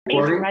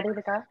Recording. Ready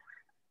to go?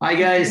 Hi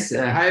guys,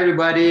 hi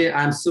everybody.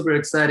 I'm super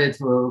excited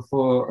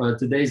for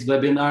today's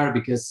webinar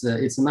because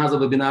it's another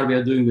webinar we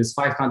are doing with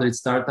 500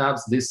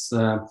 startups. This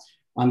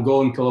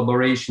ongoing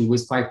collaboration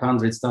with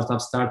 500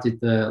 startups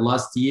started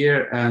last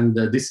year, and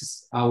this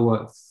is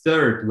our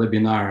third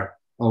webinar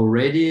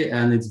already,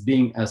 and it's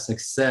been a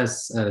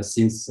success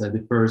since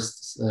the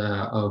first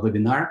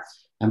webinar.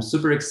 I'm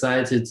super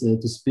excited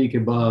to speak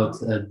about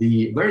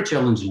the very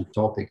challenging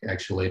topic,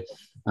 actually,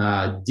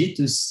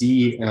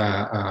 D2C,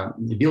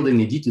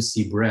 building a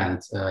D2C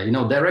brand.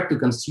 Direct to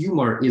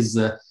consumer is,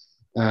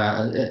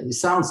 it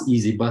sounds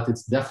easy, but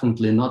it's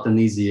definitely not an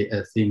easy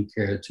thing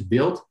to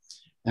build.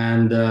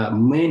 And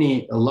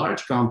many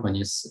large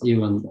companies,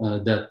 even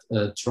that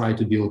try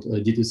to build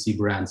D2C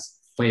brands,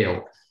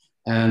 fail.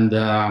 And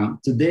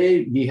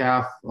today we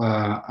have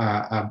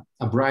a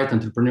bright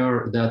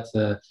entrepreneur that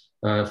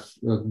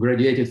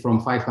graduated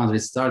from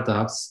 500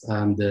 startups,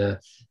 and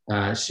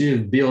she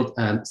built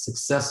a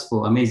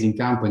successful, amazing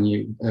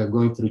company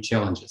going through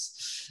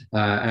challenges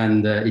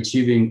and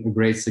achieving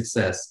great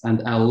success.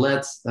 And I'll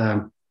let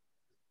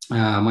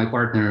my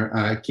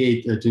partner,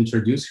 Kate, to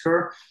introduce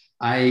her.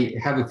 I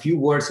have a few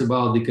words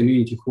about the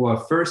community who are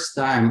first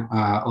time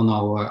on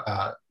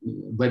our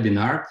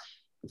webinar.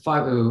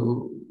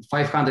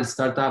 500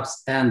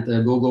 startups and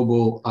Go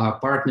Global are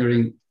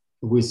partnering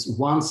with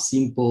one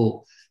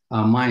simple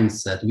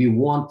mindset. We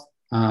want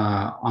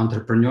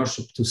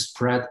entrepreneurship to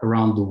spread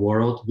around the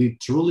world. We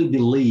truly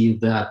believe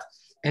that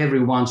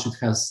everyone should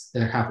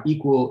have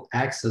equal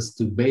access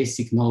to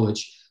basic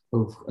knowledge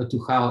of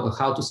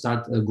how to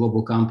start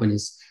global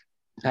companies,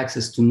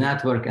 access to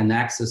network, and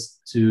access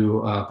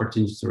to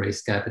opportunities to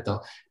raise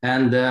capital.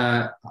 And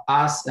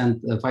us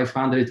and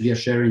 500, we are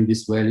sharing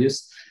these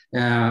values.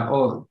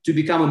 Or to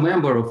become a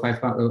member of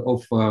Go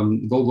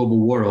Global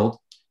World,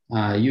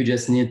 you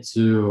just need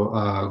to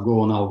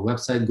go on our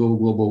website,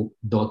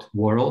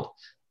 goglobal.world,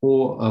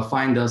 or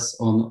find us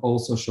on all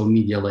social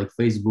media like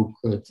Facebook,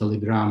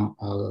 Telegram,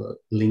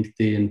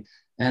 LinkedIn,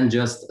 and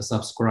just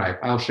subscribe.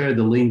 I'll share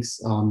the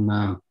links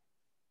on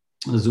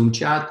Zoom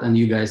chat, and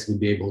you guys will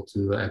be able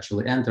to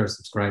actually enter,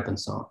 subscribe, and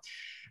so on.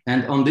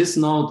 And on this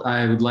note,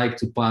 I would like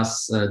to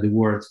pass the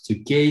word to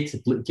Kate.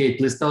 Kate,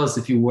 please tell us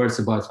a few words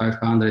about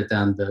 500,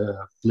 and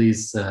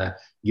please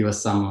give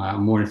us some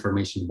more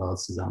information about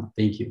Susanna.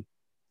 Thank you.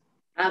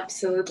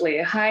 Absolutely.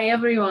 Hi,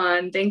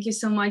 everyone. Thank you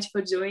so much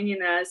for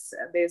joining us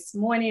this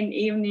morning,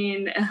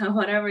 evening,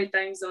 whatever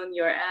time zone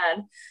you're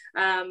at.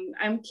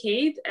 I'm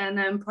Kate, and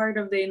I'm part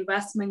of the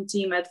investment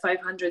team at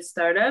 500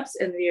 Startups,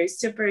 and we are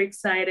super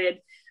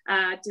excited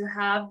to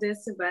have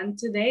this event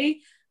today.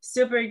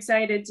 Super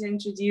excited to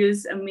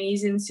introduce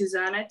amazing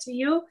Susanna to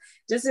you.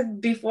 Just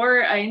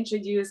before I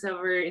introduce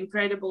our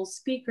incredible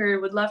speaker,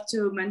 would love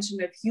to mention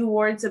a few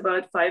words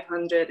about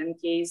 500 in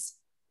case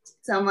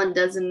someone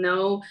doesn't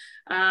know.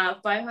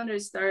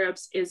 500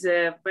 Startups is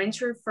a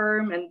venture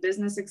firm and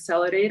business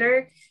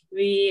accelerator.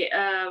 We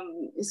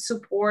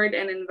support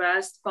and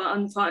invest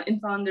in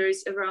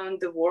founders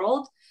around the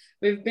world.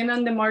 We've been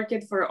on the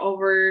market for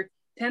over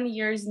 10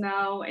 years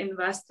now,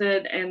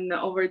 invested in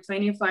over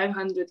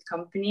 2,500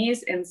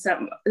 companies in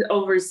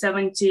over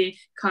 70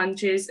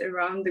 countries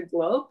around the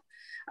globe.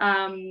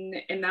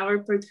 In our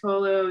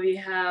portfolio, we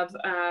have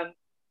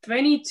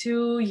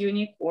 22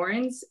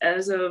 unicorns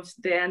as of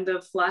the end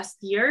of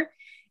last year,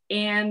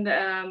 and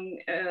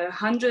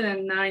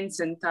 109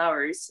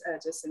 centaurs,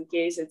 just in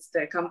case it's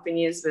the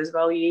companies with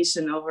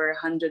valuation over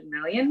 100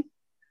 million.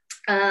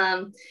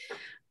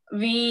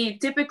 We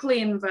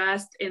typically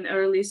invest in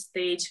early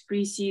stage,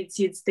 pre-seed,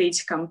 seed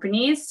stage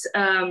companies,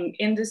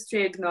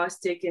 industry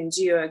agnostic and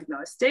geo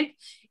agnostic.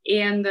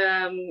 And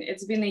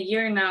it's been a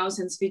year now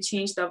since we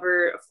changed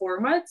our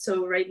format.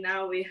 So right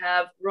now we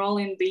have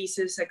rolling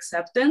basis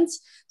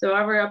acceptance. So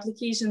our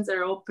applications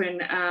are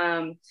open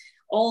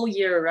all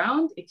year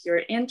round. If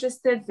you're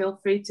interested,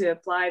 feel free to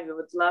apply. We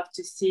would love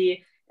to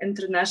see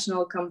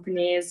international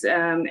companies,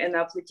 and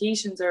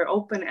applications are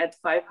open at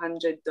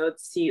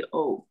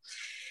 500.co.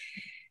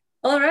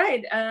 All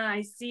right,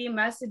 I see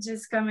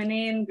messages coming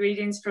in.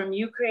 Greetings from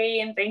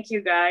Ukraine. Thank you,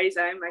 guys.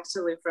 I'm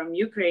actually from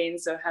Ukraine,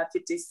 so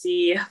happy to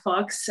see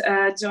Fox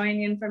join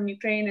in from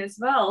Ukraine as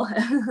well.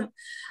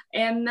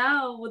 And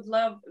now would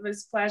love,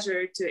 with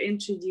pleasure, to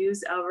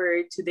introduce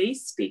our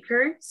today's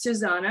speaker,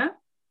 Susanna.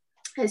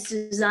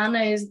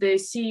 Susanna is the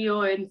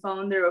CEO and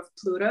founder of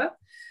Pluto.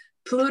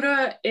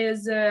 Pluto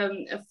is a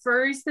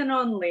first and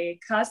only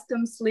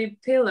custom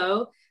sleep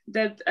pillow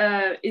that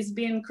is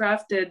being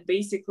crafted.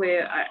 Basically,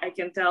 I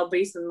can tell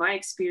based on my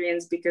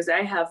experience, because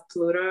I have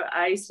Pluto.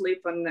 I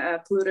sleep on a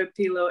Pluto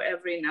pillow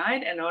every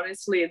night, and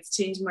honestly, it's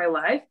changed my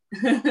life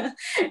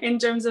in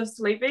terms of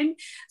sleeping.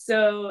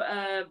 So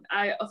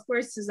of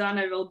course,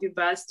 Susanna will be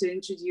best to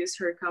introduce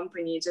her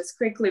company. Just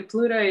quickly,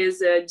 Pluto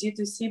is a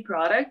D2C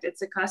product.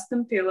 It's a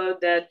custom pillow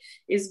that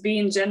is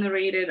being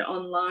generated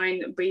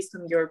online based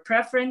on your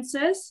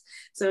preferences.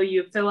 So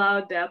you fill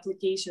out the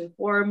application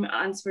form,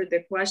 answer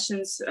the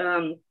questions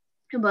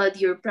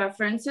about your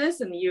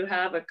preferences, and you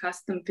have a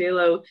custom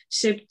pillow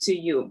shipped to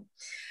you.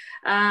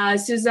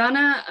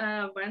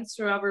 Susanna went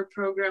through our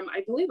program,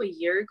 I believe, a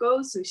year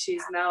ago. So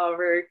she's now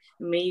our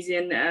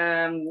amazing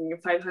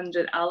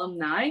 500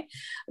 alumni.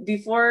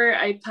 Before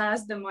I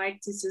pass the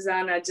mic to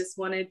Susanna, I just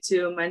wanted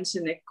to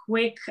mention a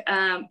quick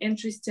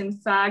interesting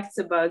facts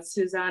about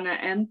Susanna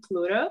and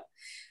Pluto.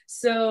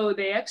 So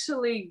they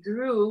actually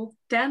grew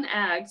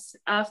 10x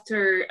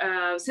after,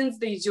 since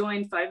they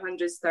joined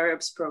 500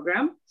 Startups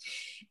program.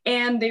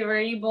 And they were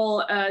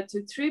able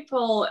to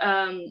triple,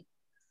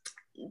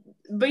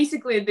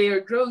 basically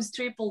their growth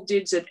triple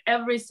digit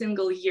every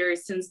single year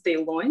since they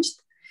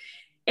launched.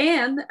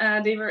 And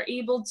they were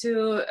able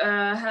to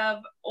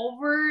have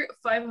over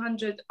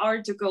 500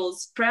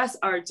 articles, press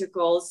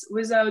articles,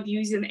 without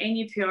using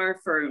any PR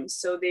firms.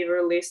 So they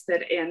were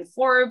listed in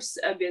Forbes,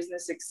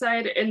 Business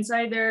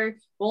Insider,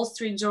 Wall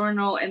Street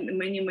Journal, and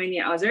many,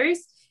 many others.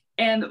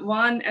 And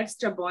one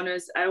extra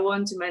bonus, I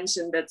want to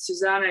mention that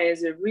Susanna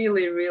is a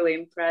really, really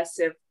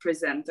impressive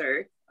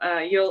presenter.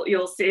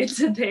 You'll see it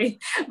today.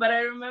 But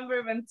I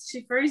remember when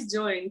she first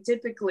joined,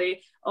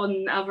 typically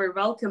on our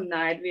welcome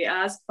night, we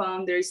ask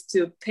founders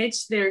to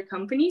pitch their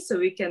company so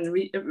we can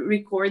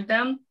record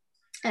them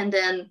and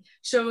then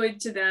show it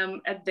to them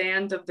at the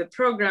end of the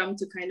program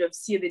to kind of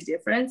see the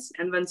difference.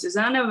 And when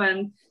Susanna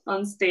went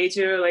on stage,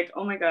 we were like,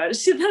 oh my God,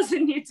 she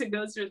doesn't need to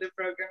go through the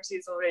program.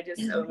 She's already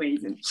so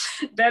amazing.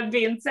 That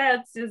being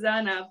said,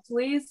 Susanna,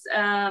 please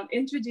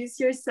introduce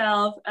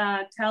yourself.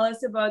 Tell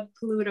us about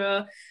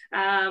Pluto.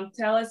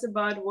 Tell us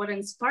about what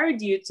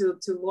inspired you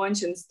to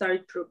launch and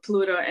start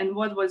Pluto, and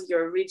what was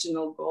your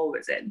original goal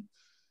with it?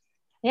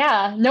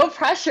 Yeah, no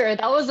pressure.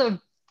 That was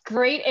a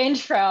great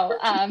intro.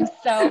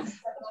 So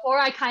before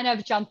I kind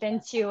of jump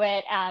into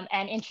it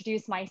and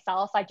introduce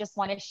myself, I just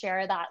want to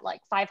share that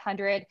like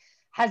 500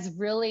 has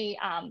really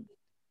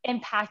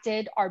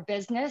impacted our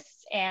business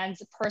and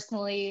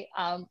personally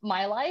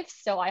my life.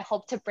 So I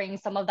hope to bring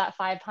some of that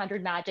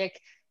 500 magic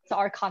to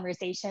our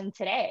conversation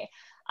today.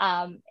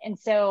 And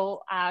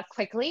so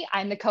quickly,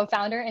 I'm the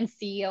co-founder and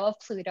CEO of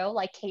Pluto,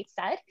 like Kate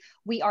said.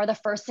 We are the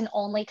first and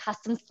only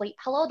custom sleep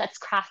pillow that's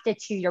crafted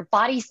to your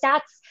body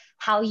stats,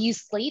 how you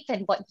sleep,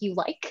 and what you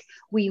like.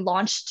 We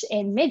launched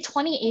in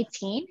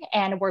mid-2018,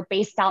 and we're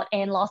based out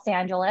in Los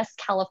Angeles,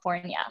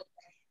 California.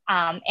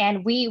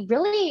 And we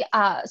really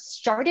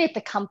started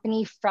the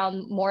company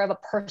from more of a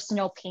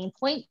personal pain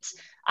point.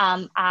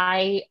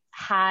 I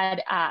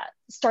had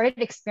started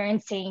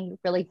experiencing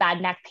really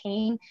bad neck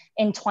pain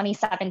in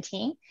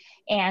 2017,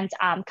 and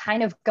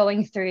kind of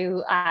going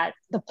through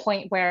the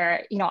point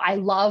where, you know, I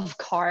love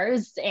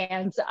cars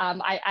and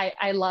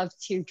I love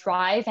to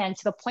drive, and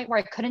to the point where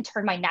I couldn't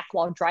turn my neck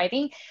while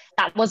driving.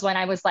 That was when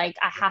I was like,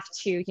 I have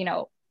to, you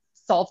know,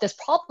 solve this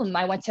problem.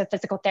 I went to a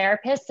physical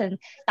therapist, and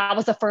that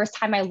was the first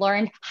time I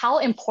learned how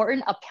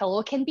important a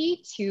pillow can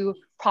be to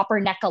proper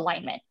neck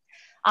alignment.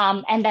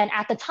 And then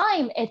at the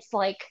time, it's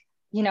like,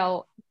 you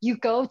know, you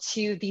go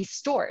to these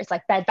stores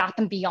like Bed Bath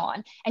 &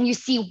 Beyond, and you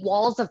see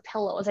walls of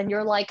pillows, and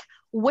you're like,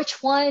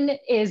 which one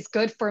is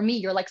good for me?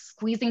 You're like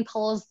squeezing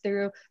pillows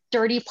through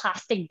dirty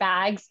plastic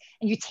bags,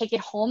 and you take it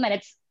home, and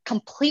it's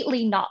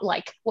completely not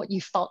like what you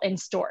felt in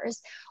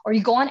stores. Or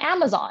you go on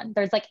Amazon,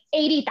 there's like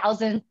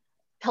 80,000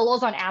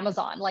 pillows on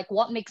Amazon. Like,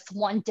 what makes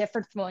one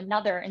different from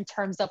another in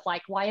terms of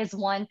like, why is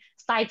one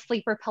side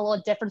sleeper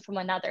pillow different from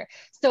another?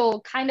 So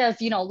kind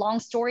of, you know, long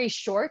story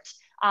short,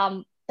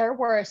 there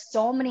were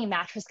so many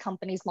mattress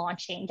companies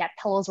launching, yet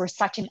pillows were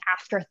such an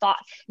afterthought.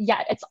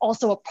 Yet it's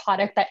also a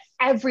product that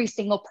every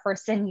single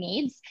person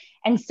needs.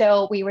 And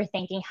so we were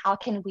thinking, how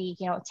can we,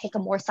 you know, take a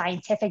more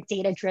scientific,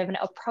 data-driven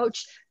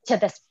approach to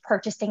this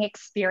purchasing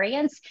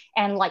experience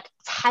and like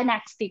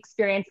 10x the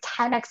experience,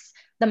 10x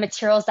the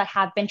materials that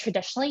have been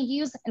traditionally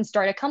used, and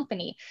start a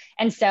company.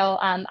 And so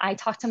I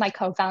talked to my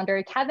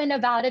co-founder, Kevin,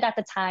 about it at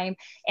the time,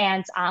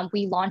 and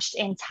we launched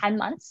in 10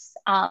 months.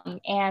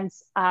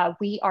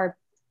 We are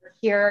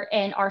here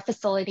in our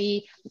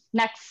facility.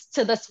 Next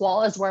to this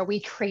wall is where we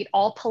create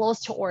all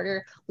pillows to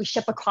order. We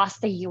ship across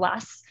the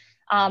US.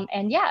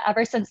 And yeah,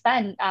 ever since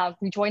then,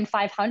 we joined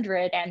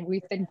 500, and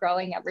we've been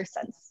growing ever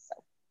since.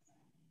 So.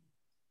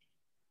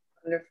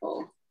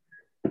 Wonderful.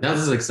 That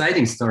is an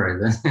exciting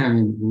story. I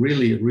mean,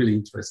 really, really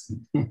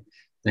interesting.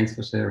 Thanks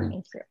for sharing.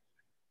 Thank you.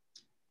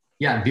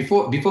 Yeah,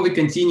 before we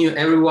continue,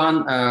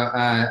 everyone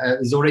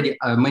is already,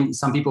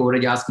 some people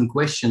already asking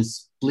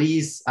questions.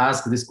 Please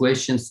ask these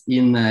questions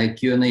in the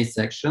Q&A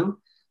section.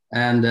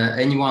 And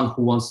anyone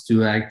who wants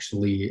to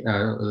actually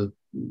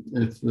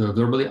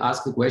verbally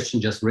ask the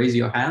question, just raise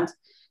your hand,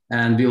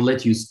 and we'll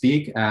let you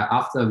speak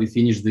after we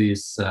finish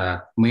this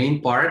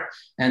main part.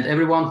 And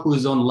everyone who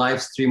is on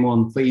live stream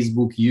on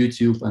Facebook,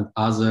 YouTube, and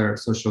other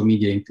social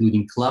media,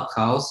 including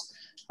Clubhouse,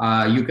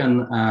 you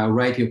can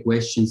write your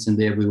questions, and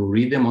there we will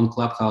read them on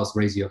Clubhouse.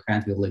 Raise your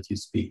hand, we'll let you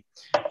speak.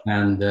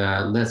 And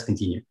let's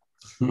continue.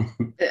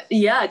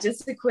 Yeah,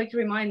 just a quick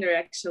reminder,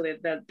 actually,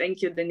 that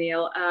thank you,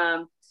 Daniil.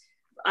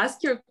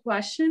 Ask your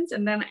questions,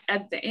 and then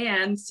at the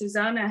end,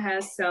 Susanna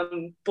has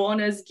some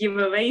bonus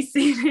giveaways.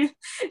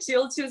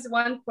 She'll choose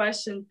one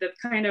question that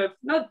kind of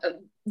not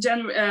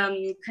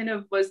kind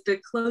of was the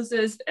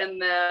closest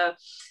and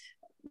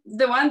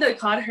the one that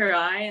caught her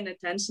eye and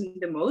attention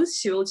the most,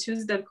 she will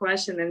choose that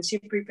question, and she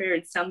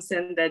prepared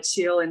something that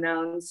she'll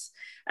announce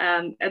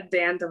at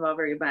the end of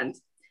our event.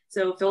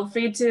 So feel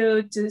free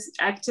to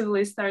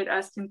actively start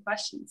asking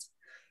questions.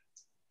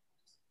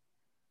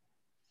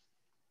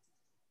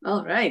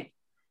 All right.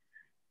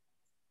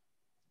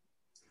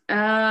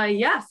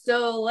 Yeah,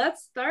 so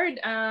let's start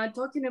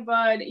talking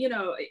about, you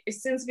know,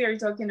 since we are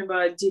talking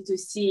about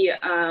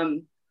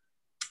D2C,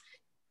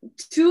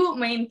 two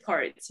main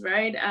parts,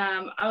 right?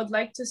 I would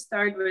like to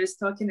start with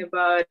talking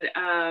about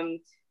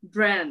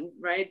brand,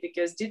 right?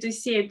 Because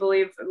D2C, I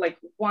believe, like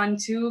one,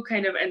 two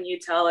kind of, and you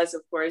tell us,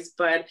 of course,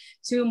 but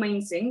two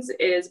main things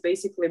is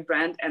basically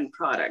brand and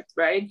product,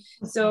 right?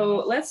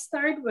 So let's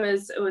start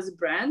with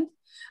brand.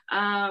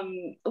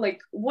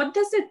 Like, what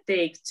does it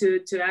take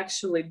to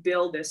actually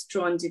build a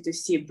strong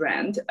D2C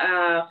brand?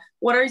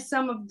 What are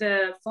some of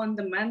the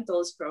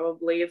fundamentals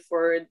probably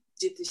for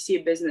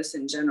D2C business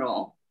in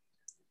general?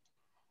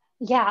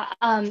 Yeah.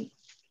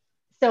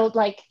 So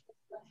like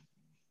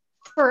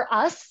for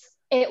us,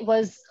 it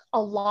was a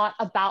lot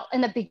about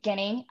in the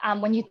beginning.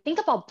 When you think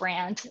about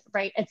brand,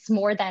 right, it's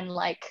more than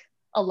like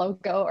a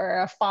logo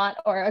or a font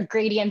or a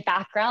gradient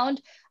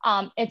background.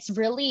 It's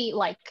really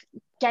like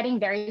getting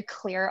very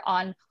clear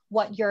on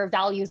what your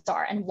values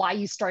are and why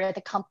you started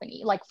the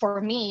company. Like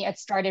for me, it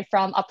started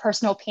from a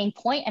personal pain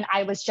point, and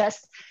I was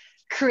just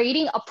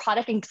creating a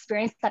product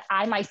experience that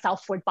I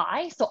myself would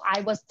buy. So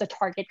I was the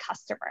target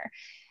customer.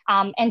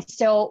 And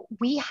so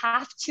we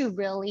have to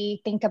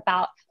really think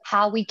about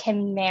how we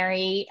can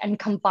marry and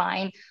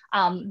combine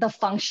the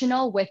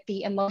functional with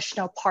the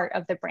emotional part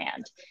of the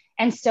brand.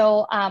 And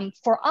so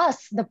for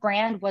us, the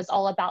brand was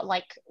all about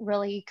like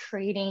really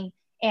creating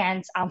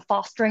and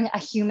fostering a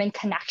human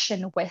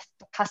connection with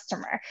the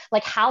customer.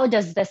 Like, how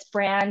does this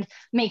brand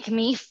make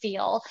me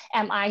feel?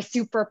 Am I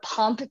super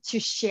pumped to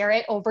share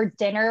it over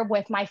dinner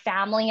with my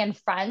family and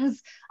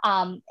friends?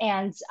 And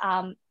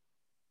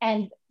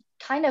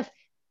kind of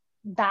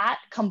that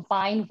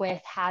combined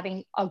with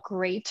having a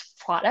great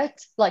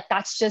product, like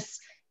that's just,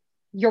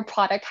 your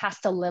product has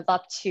to live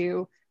up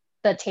to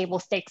the table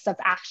stakes of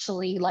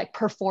actually like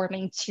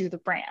performing to the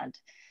brand.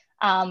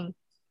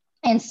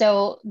 And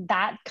so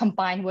that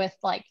combined with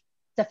like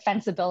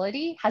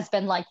defensibility has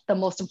been like the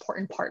most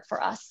important part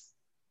for us.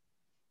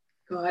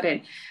 Got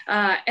it.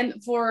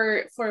 And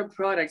for a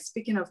product,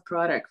 speaking of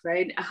product,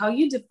 right? How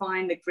you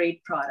define the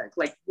great product?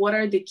 Like, what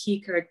are the key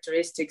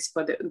characteristics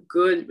for the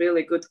good,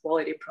 really good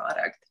quality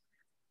product?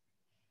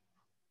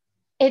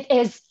 It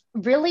is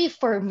really,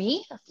 for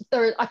me,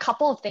 there are a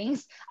couple of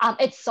things.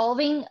 It's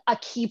solving a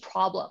key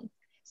problem.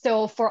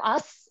 So for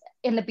us,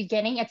 in the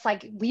beginning, it's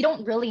like, we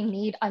don't really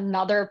need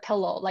another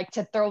pillow, like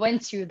to throw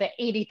into the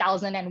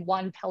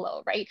 80,001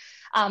 pillow, right?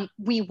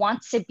 We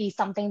want to be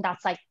something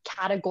that's like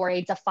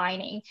category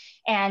defining.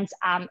 And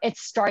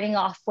it's starting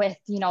off with,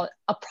 you know,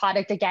 a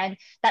product, again,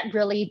 that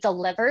really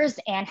delivers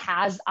and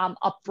has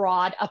a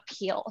broad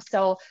appeal.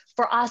 So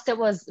for us, it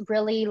was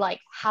really like,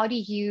 how do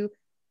you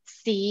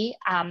see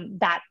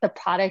that the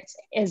product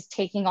is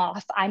taking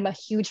off? I'm a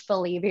huge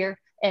believer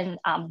in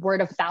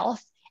word of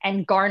mouth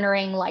and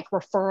garnering like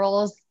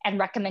referrals and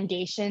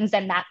recommendations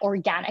and that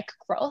organic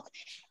growth.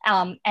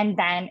 And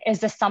then, is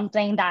this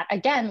something that,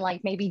 again, like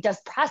maybe does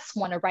press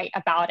want to write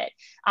about it?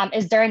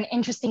 Is there an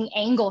interesting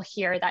angle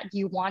here that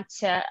you want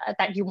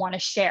to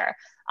share?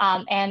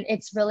 And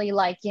it's really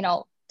like, you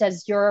know,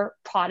 does your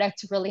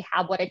product really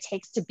have what it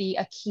takes to be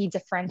a key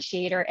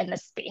differentiator in the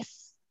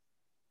space?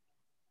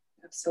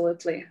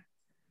 Absolutely.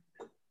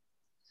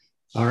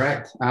 All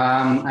right.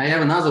 I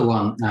have another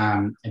one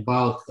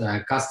about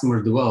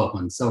customer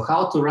development. So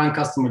how to run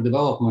customer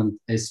development,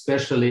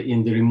 especially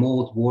in the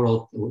remote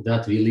world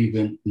that we live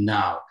in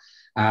now.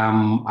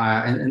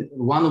 And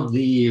one of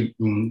the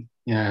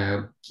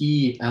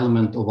key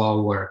element of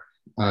our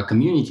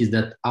community is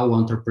that our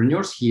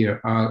entrepreneurs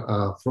here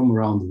are from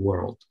around the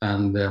world.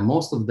 And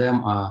most of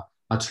them are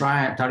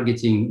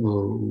targeting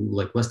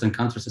like Western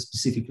countries,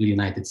 specifically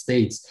United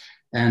States.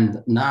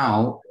 And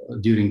now,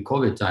 during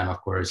COVID time,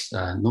 of course,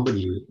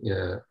 nobody,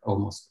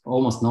 almost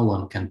no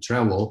one can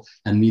travel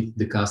and meet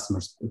the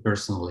customers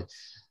personally.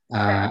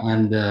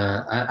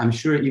 I'm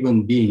sure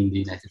even being in the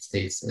United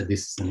States,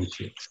 this is an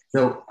issue.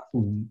 So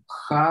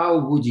how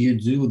would you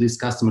do this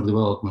customer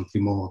development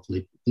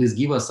remotely? Please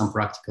give us some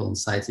practical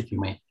insights, if you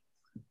may.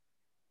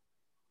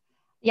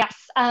 Yes.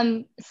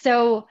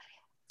 So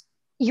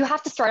you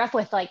have to start off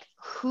with like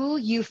who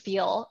you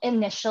feel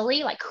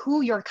initially, like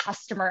who your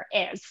customer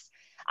is.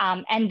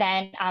 And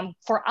then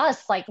for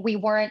us, like we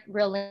weren't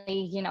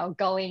really, you know,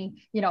 going,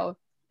 you know,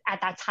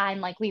 at that time,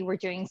 like we were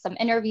doing some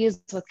interviews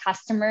with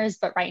customers,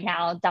 but right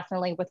now,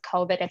 definitely with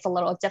COVID, it's a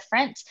little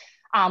different.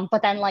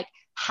 But then like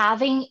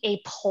having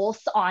a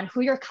pulse on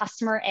who your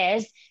customer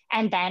is,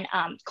 and then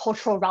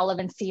cultural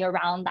relevancy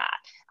around that,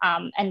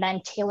 and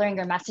then tailoring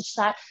your message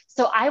to that.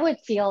 So I would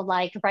feel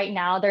like right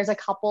now there's a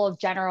couple of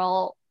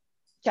general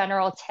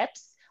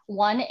tips.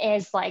 One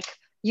is like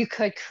you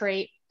could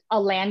create a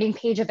landing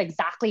page of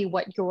exactly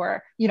what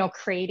you're, you know,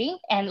 creating,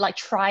 and like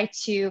try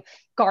to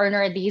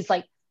garner these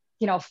like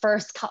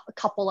first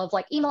couple of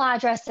like email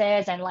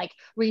addresses and like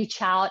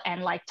reach out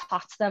and like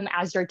talk to them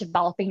as you're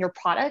developing your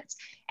product.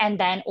 And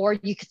then, or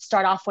you could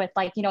start off with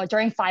like,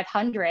 during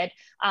 500,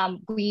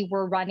 we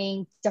were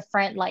running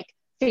different like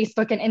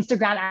Facebook and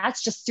Instagram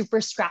ads, just super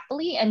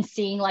scrappily, and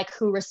seeing like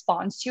who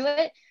responds to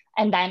it.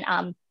 And then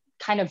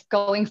kind of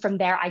going from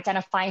there,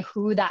 identifying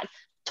who that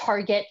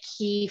target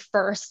key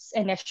first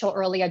initial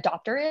early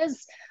adopter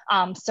is.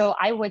 So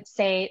I would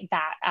say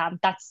that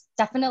that's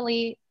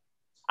definitely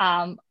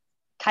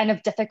kind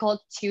of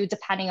difficult too,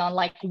 depending on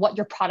like what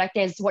your product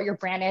is, what your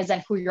brand is,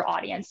 and who your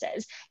audience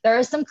is. There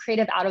are some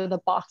creative out of the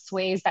box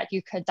ways that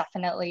you could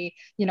definitely,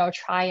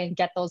 try and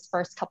get those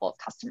first couple of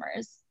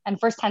customers and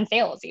first 10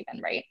 sales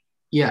even, right?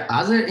 Yeah.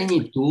 Are there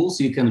any tools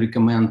you can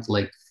recommend,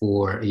 like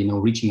for,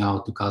 reaching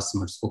out to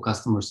customers, for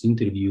customers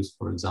interviews,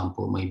 for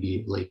example,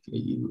 maybe like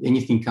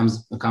anything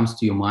comes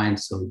to your mind,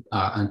 so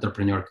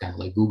entrepreneur can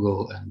like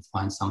Google and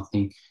find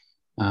something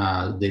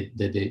that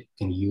they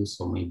can use,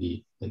 or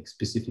maybe like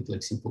specific,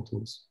 like simple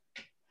tools?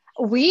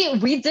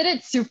 We did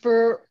it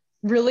super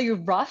really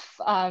rough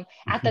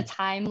at the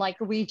time. Like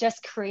we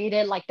just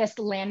created like this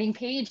landing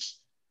page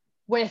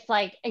with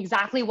like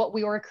exactly what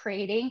we were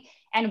creating,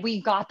 and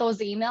we got those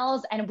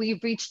emails and we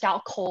reached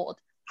out cold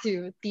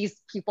to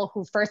these people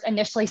who first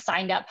initially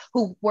signed up,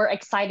 who were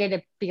excited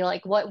to be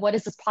like, what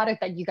is this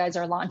product that you guys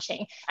are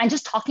launching? And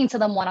just talking to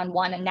them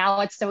one-on-one. And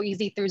now it's so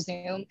easy through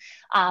Zoom.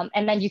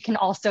 And then you can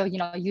also,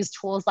 use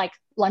tools like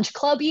Lunch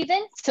Club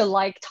even to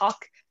like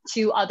talk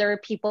to other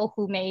people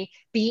who may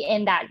be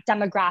in that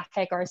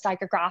demographic or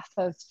psychograph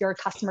of your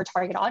customer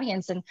target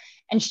audience,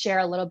 and share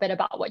a little bit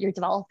about what you're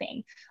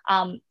developing.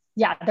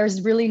 Yeah,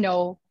 there's really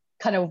no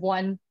kind of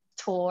one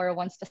tool or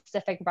one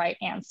specific right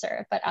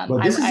answer. But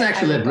this is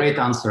actually a great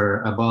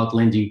answer about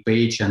landing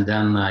page, and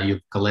then you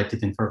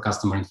collected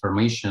customer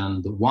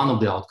information. One of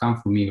the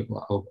outcome for me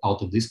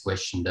out of this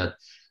question, that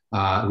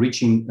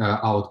reaching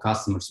out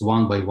customers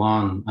one by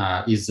one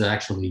is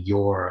actually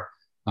your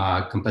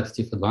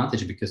competitive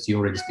advantage, because you're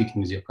already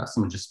speaking with your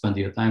customer. Just spend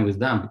your time with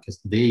them because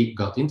they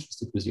got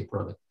interested with your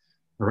product.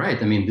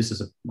 Right. I mean, this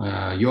is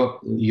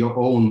your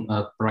own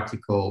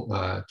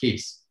practical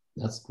case.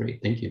 That's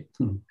great. Thank you.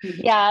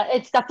 Yeah,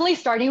 it's definitely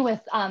starting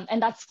with,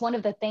 and that's one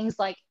of the things,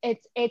 like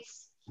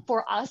it's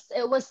for us,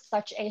 it was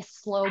such a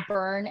slow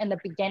burn in the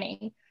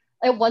beginning.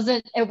 It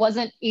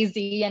wasn't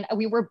easy, and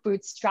we were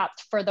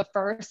bootstrapped for the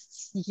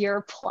first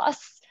year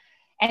plus.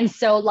 And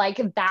so like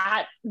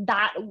that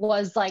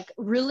was like,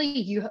 really,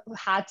 you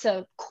had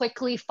to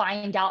quickly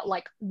find out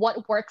like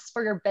what works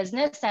for your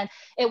business. And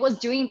it was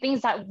doing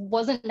things that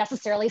wasn't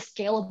necessarily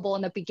scalable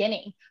in the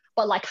beginning,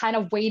 but like kind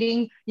of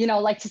waiting,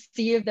 like to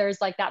see if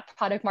there's like that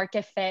product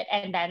market fit,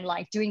 and then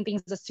like doing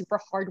things the super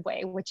hard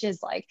way, which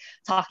is like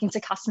talking to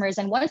customers.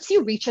 And once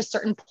you reach a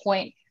certain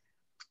point,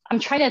 I'm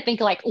trying to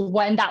think like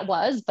when that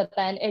was, but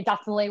then it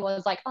definitely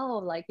was like, oh,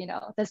 like,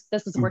 this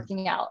is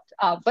working out.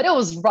 But it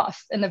was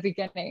rough in the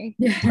beginning,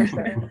 for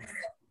sure.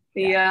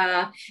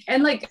 Yeah.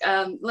 And like,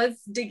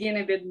 let's dig in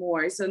a bit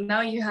more. So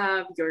now you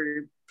have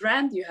your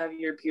brand, you have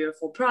your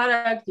beautiful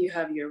product, you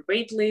have your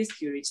wait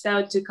list, you reached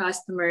out to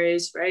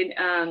customers, right?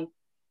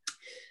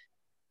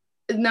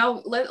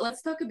 Now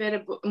let's talk a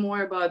bit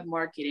more about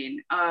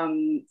marketing.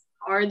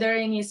 Are there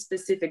any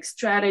specific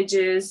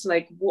strategies,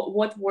 like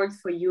what worked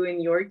for you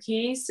in your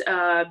case?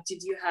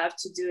 Did you have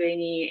to do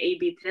any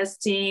A/B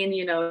testing,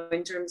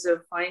 in terms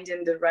of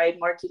finding the right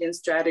marketing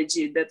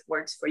strategy that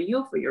works for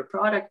you, for your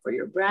product, for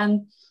your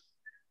brand?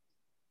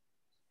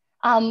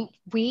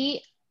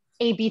 We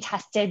A/B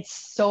tested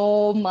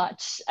so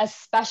much,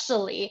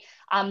 especially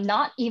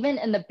not even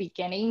in the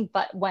beginning,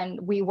 but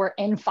when we were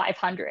in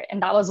 500.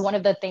 And that was one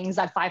of the things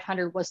that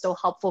 500 was so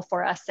helpful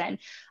for us. And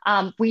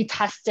we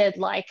tested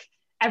like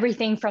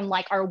everything from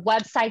like our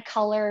website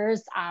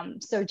colors.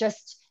 So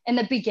just in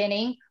the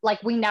beginning,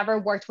 like we never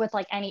worked with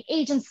like any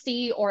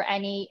agency or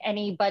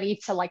anybody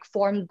to like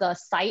form the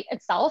site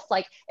itself.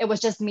 Like it was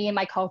just me and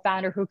my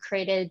co-founder who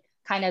created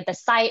kind of the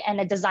site and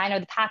the design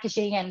of the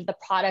packaging and the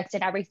product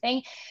and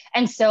everything.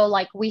 And so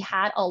like we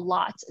had a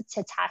lot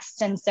to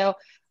test. And so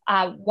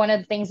one of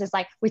the things is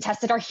like we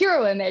tested our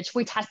hero image.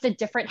 We tested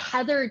different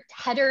header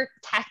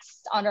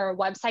text on our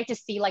website to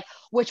see like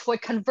which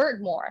would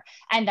convert more.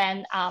 And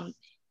then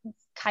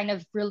kind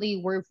of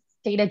really were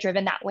data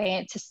driven that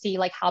way to see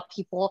like how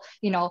people,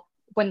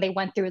 when they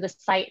went through the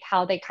site,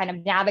 how they kind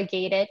of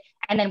navigated.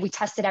 And then we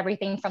tested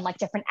everything from like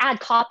different ad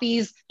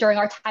copies during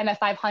our time at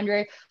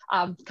 500,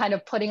 kind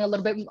of putting a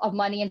little bit of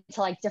money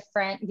into like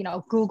different,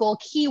 Google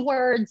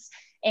keywords.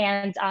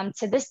 And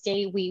to this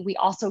day, we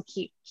also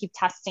keep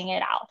testing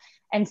it out.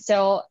 And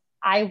so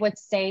I would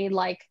say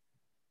like,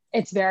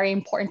 it's very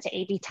important to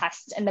A/B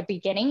test in the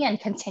beginning and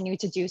continue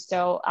to do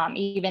so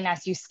even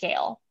as you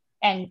scale.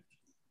 And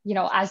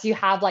as you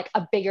have like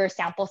a bigger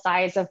sample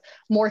size of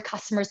more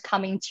customers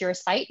coming to your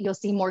site, you'll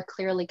see more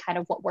clearly kind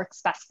of what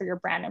works best for your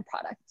brand and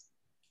product.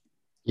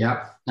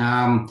 Yeah.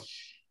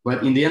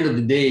 But in the end of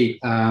the day,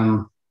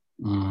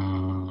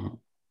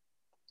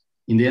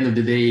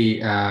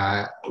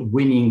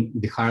 winning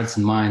the hearts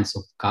and minds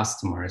of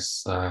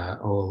customers,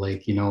 or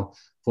like,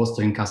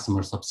 fostering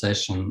customers'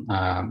 obsession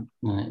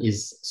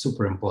is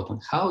super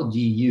important. How do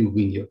you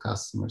win your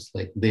customers,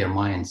 like their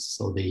minds,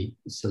 so they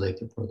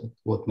select your product?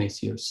 What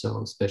makes you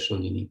so special,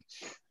 unique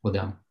for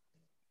them?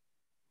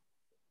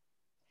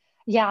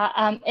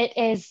 Yeah,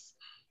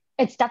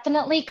 it's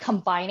definitely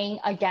combining,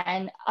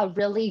 again, a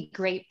really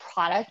great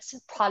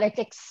product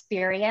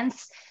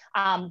experience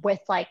with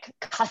like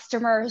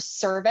customer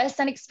service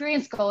and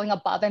experience, going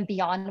above and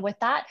beyond with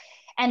that.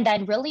 And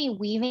then really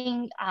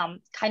weaving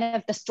kind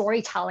of the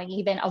storytelling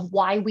even of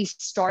why we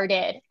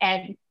started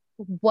and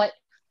what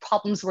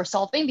problems we're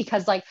solving,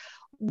 because like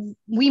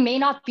we may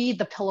not be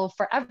the pillow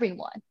for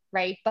everyone,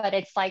 right? But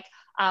it's like,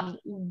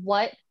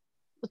 what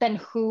then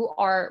who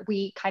are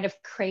we kind of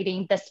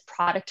creating this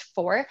product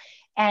for?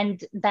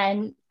 And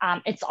then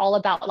it's all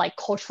about like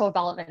cultural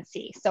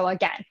relevancy. So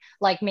again,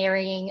 like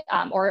marrying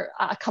or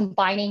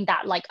combining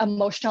that like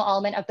emotional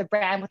element of the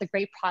brand with a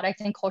great product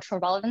and cultural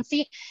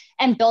relevancy,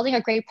 and building a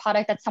great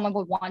product that someone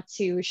would want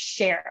to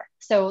share.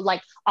 So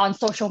like on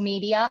social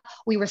media,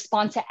 we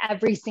respond to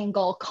every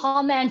single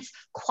comment,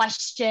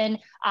 question,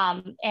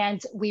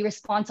 and we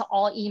respond to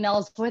all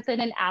emails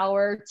within an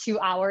hour, 2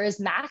 hours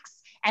max.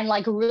 And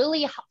like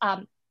really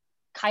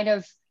kind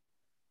of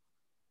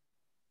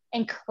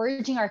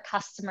encouraging our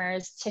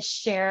customers to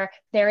share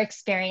their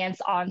experience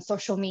on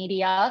social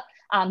media,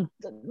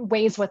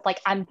 ways with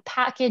like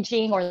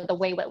unpackaging or the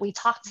way that we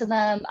talk to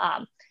them.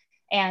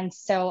 And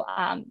so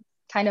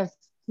kind of,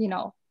 you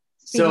know,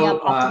 speeding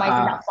up,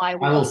 optimizing that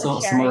flywheel. I will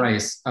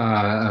summarize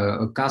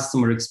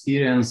customer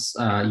experience.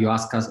 You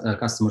ask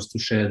customers to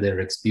share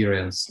their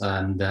experience,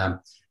 and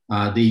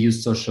they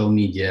use social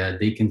media.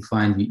 They can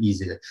find you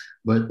easily.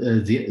 But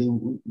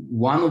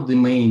one of the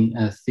main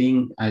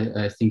thing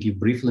I think you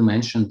briefly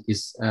mentioned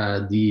is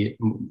the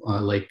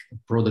like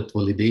product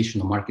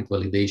validation or market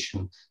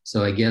validation.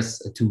 So I guess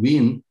to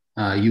win,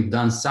 you've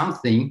done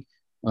something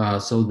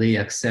so they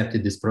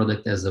accepted this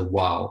product as a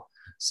wow.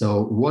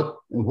 So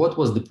what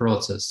was the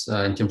process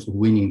in terms of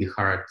winning the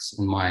hearts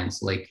and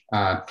minds? Like,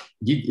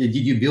 did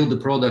you build the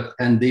product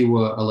and they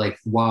were like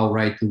wow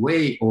right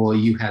away, or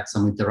you had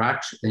some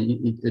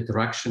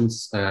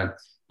interactions,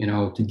 you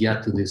know, to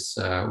get to this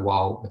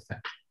wow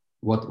effect?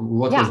 What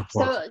was the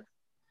process? So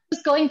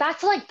just going back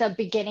to like the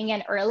beginning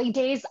and early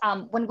days,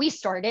 when we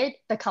started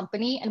the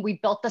company and we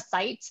built the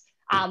site,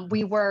 I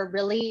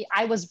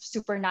was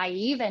super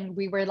naive, and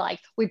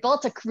we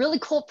built a really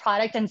cool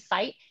product and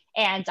site.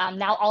 And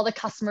now all the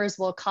customers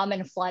will come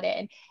and flood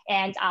in.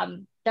 And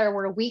there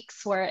were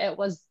weeks where it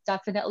was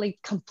definitely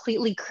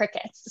completely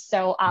crickets.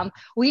 So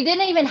we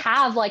didn't even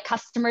have like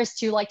customers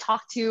to like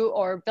talk to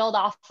or build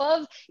off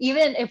of,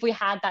 even if we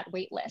had that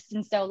wait list.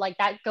 And so like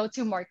that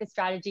go-to market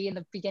strategy in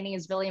the beginning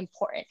is really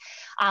important.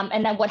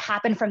 And then what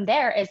happened from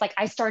there is like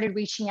I started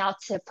reaching out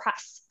to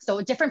press.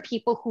 So different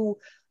people who,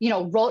 you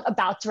know, wrote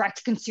about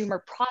direct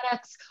consumer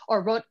products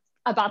or wrote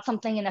about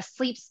something in a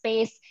sleep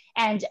space.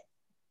 And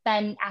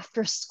then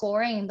after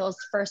scoring those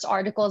first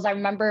articles, I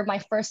remember my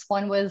first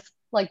one was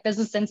like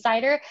Business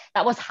Insider.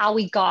 That was how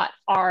we got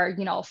our,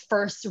 you know,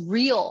 first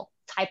real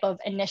type of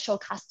initial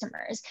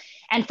customers.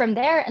 And from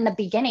there, in the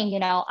beginning, you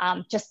know,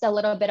 just a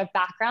little bit of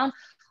background.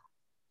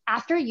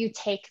 After you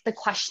take the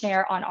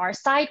questionnaire on our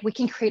side, we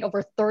can create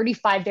over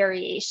 35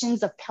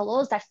 variations of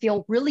pillows that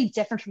feel really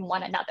different from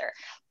one another.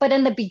 But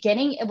in the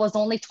beginning, it was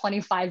only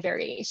 25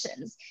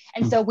 variations.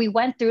 And so we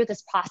went through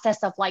this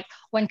process of like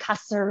when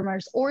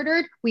customers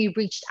ordered, we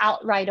reached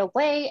out right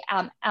away.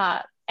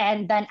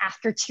 And then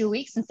after 2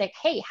 weeks and say,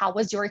 hey, how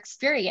was your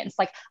experience?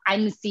 Like,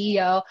 I'm the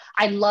CEO.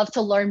 I'd love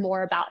to learn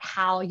more about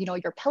how, you know,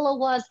 your pillow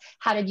was.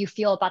 How did you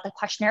feel about the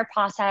questionnaire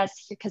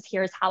process? Because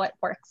here's how it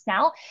works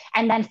now.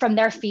 And then from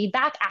their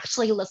feedback,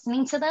 actually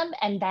listening to them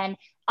and then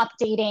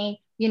updating,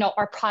 you know,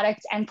 our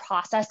product and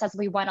process as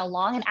we went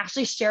along, and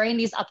actually sharing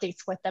these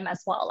updates with them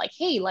as well. Like,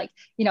 hey, like,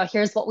 you know,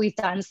 here's what we've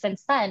done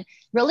since then.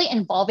 Really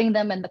involving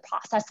them in the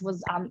process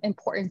was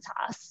important to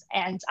us.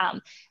 And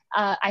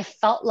I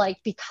felt like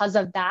because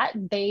of that,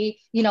 they,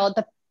 you know,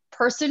 the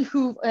person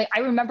who, like, I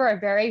remember our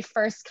very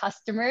first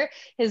customer,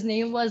 his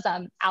name was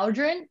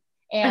Aldrin.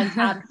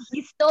 And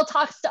he still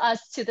talks to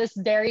us to this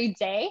very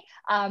day,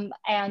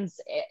 and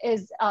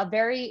is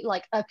very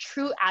like a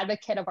true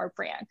advocate of our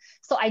brand.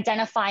 So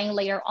identifying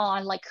later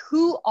on, like,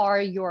 who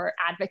are your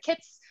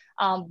advocates?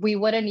 We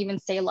wouldn't even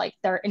say like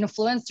they're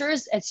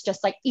influencers. It's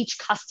just like each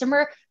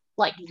customer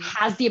like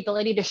has the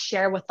ability to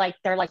share with like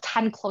their like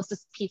 10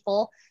 closest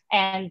people.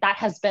 And that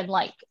has been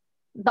like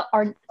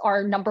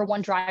our number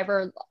one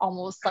driver.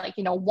 Almost like,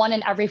 you know, 1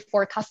 in every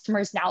 4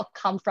 customers now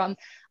come from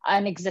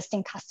an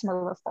existing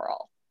customer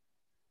referral.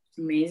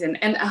 Amazing.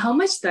 And how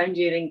much time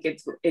do you think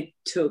it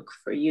took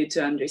for you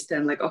to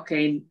understand, like,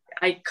 okay,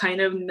 I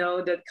kind of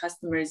know that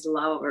customers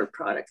love our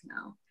product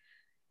now?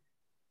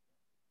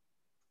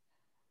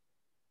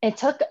 It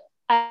took,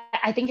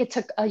 I think it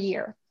took a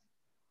year.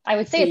 I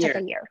would say it took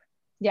a year.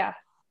 Yeah.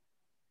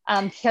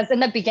 Because in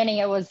the beginning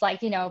it was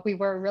like, you know, we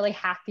were really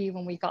happy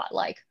when we got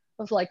like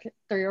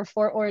 3 or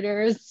 4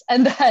 orders,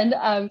 and then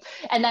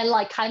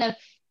like kind of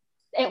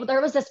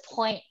there was this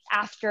point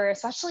after,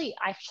 especially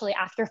actually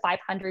after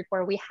 500,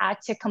 where we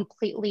had to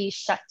completely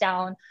shut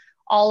down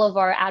all of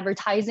our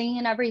advertising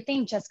and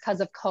everything just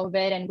because of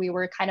COVID. And we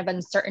were kind of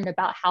uncertain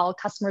about how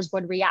customers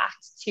would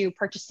react to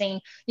purchasing,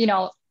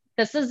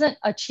 this isn't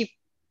a cheap,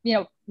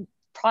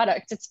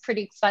 product, it's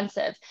pretty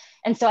expensive.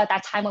 And so at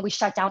that time, when we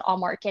shut down all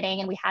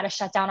marketing and we had to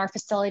shut down our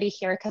facility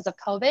here because of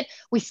COVID,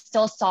 we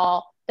still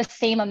saw the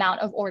same amount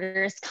of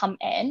orders come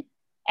in.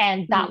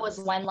 And that was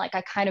when like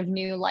I kind of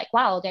knew like,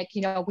 wow, like,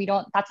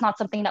 that's not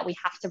something that we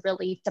have to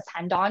really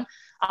depend on.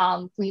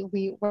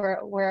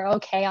 We're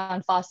okay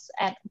on FOSS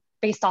and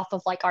based off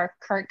of like our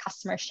current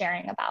customers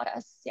sharing about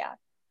us. Yeah.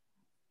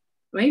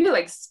 Maybe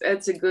like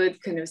it's a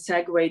good kind of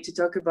segue to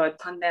talk about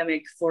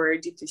pandemic for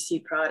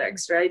D2C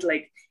products, right?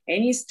 Like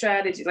any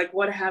strategy, like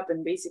what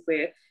happened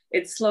basically,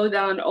 it slowed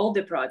down all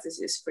the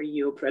processes for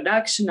you,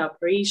 production,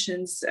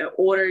 operations,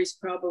 orders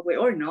probably,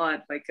 or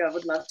not. Like I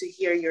would love to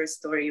hear your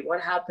story.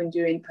 What happened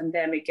during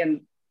pandemic,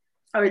 and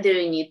are there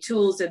any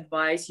tools,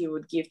 advice you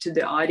would give to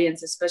the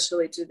audience,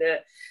 especially to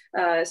the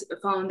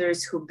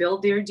founders who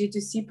build their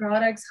D2C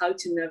products, how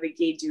to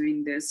navigate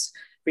during this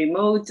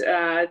remote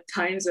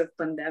times of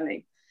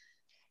pandemic?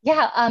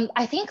 Yeah,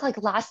 I think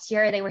like last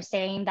year they were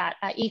saying that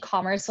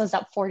e-commerce was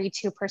up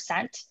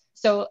 42%.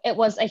 So it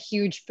was a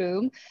huge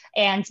boom.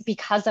 And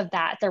because of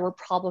that, there were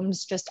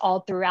problems just all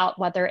throughout,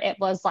 whether it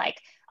was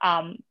like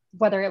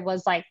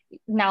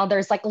now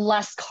there's like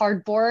less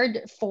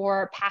cardboard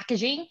for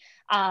packaging.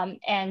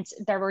 And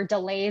there were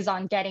delays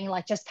on getting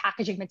like just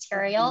packaging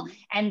material.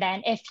 And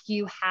then if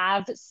you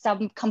have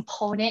some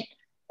component,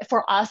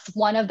 for us,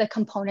 one of the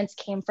components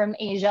came from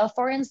Asia,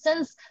 for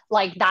instance,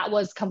 like that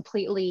was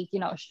completely,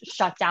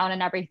 shut down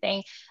and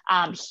everything.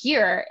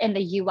 Here in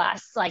the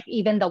US, like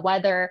even the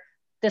weather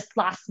this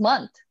last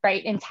month,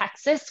 right? In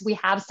Texas, we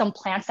have some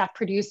plants that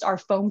produced our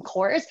foam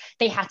cores.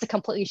 They had to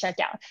completely shut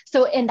down.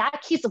 So in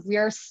that case,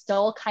 we're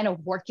still kind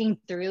of working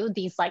through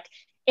these like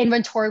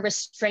inventory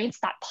restraints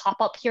that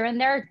pop up here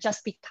and there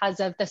just because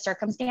of the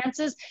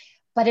circumstances.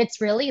 But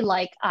it's really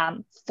like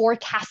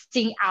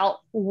forecasting out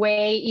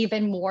way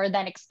even more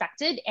than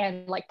expected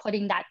and like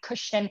putting that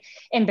cushion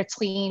in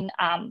between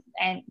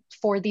and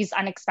for these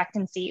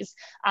unexpectancies.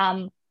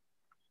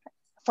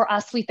 For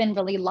us, we've been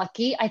really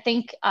lucky. I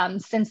think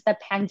since the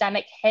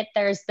pandemic hit,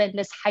 there's been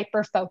this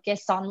hyper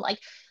focus on like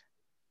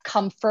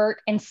comfort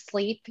and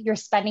sleep. You're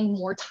spending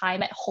more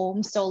time at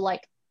home. So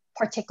like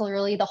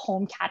particularly the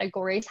home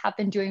categories have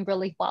been doing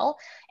really well.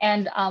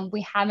 And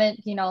we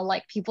haven't,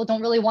 like people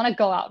don't really want to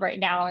go out right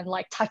now and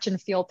like touch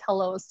and feel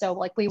pillows. So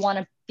like we want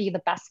to be the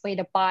best way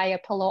to buy a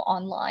pillow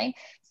online.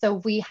 So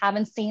we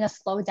haven't seen a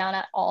slowdown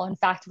at all. In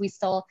fact, we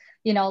still,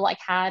 like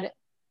had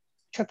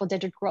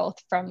triple-digit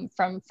growth from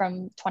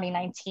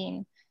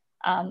 2019.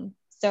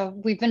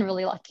 So we've been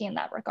really lucky in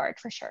that regard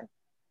for sure.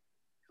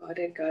 Got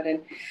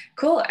it.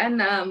 Cool.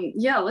 And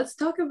yeah, let's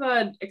talk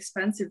about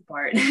expensive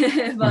part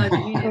about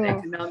unit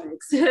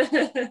economics.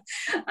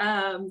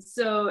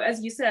 So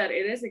as you said,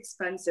 it is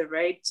expensive,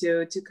 right?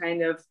 To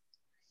kind of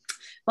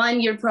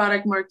find your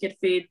product market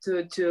fit,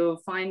 to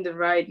find the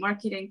right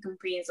marketing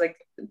campaigns. Like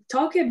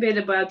talk a bit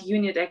about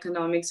unit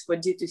economics for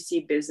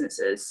D2C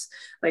businesses,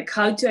 like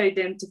how to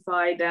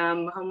identify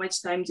them, how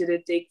much time did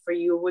it take for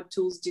you, what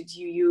tools did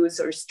you use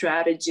or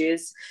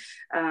strategies?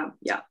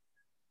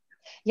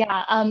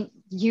 Yeah,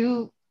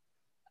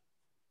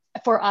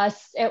 for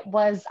us, it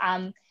was,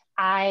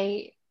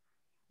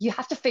 you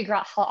have to figure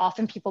out how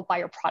often people buy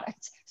your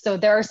product. So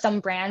there are some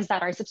brands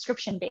that are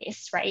subscription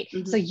based, right?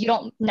 So you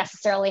don't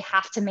necessarily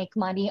have to make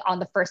money on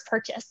the first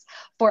purchase.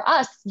 For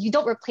us, you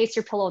don't replace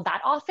your pillow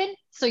that often.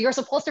 So you're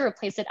supposed to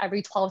replace it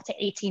every 12 to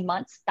 18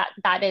 months.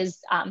 That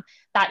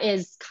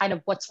is kind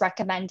of what's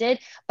recommended,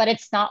 but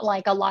it's not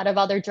like a lot of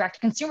other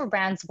direct consumer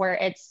brands where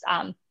it's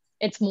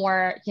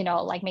more,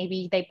 like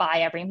maybe they buy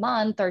every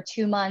month or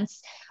 2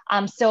 months.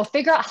 So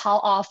figure out how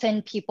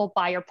often people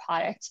buy your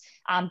product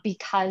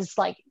because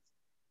like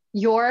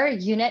your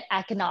unit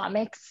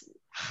economics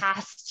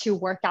has to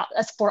work out.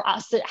 As for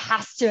us,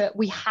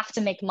 we have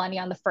to make money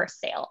on the first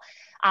sale.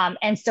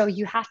 And so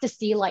you have to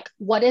see like,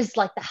 what is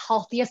like the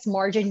healthiest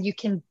margin you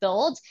can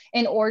build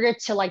in order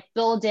to like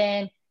build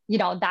in,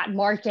 that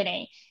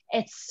marketing.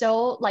 It's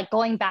so like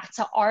going back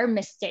to our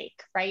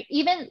mistake, right?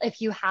 Even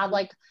if you have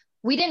like,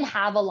 we didn't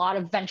have a lot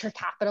of venture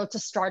capital to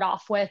start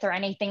off with or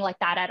anything like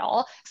that at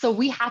all. So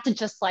we had to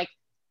just like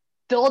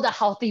build a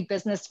healthy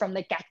business from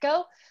the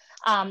get-go.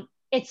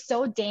 It's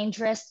so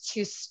dangerous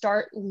to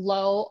start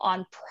low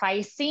on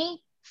pricing,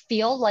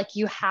 feel like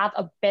you have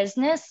a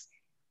business,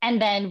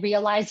 and then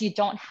realize you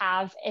don't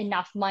have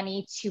enough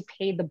money to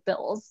pay the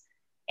bills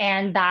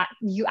and that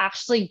you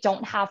actually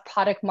don't have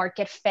product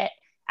market fit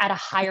at a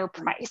higher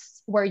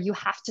price where you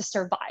have to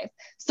survive.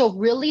 So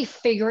really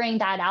figuring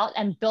that out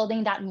and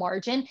building that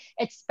margin,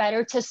 it's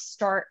better to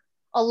start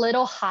a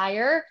little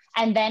higher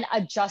and then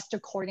adjust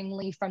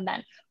accordingly from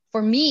then.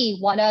 For me,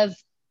 one of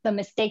the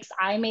mistakes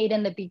I made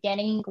in the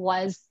beginning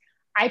was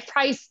I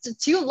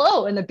priced too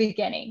low in the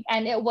beginning,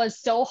 and it was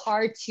so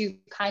hard to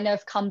kind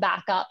of come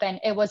back up. And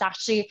it was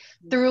actually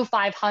through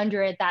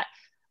 500 that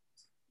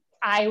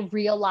I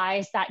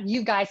realized that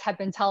you guys have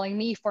been telling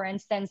me, for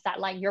instance, that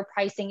like you're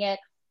pricing it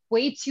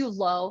way too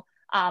low,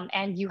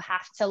 and you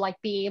have to like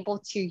be able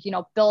to, you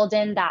know, build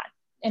in that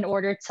in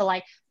order to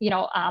like, you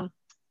know,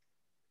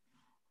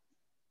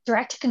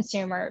 direct to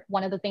consumer.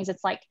 One of the things,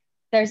 it's like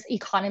there's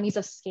economies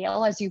of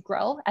scale as you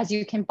grow, as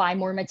you can buy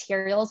more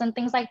materials and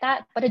things like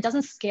that, but it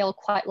doesn't scale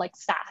quite like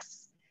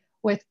SaaS.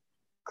 With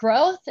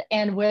growth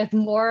and with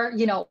more,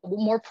 you know,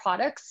 more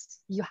products,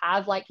 you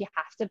have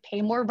to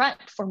pay more rent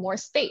for more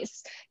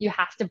space. You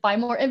have to buy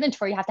more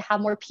inventory. You have to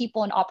have more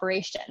people in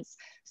operations.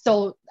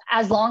 So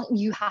as long,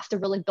 you have to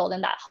really build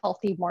in that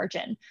healthy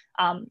margin,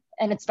 and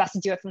it's best to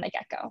do it from the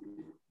get-go.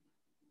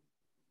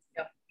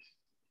 Yep.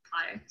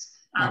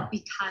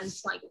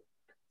 Because like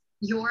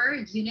your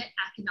unit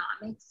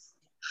economics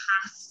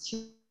has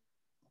to.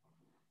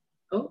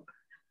 Oh,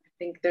 I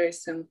think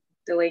there's some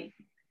delay.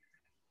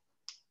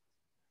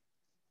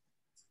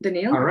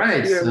 Daniel? All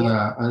right.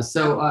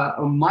 So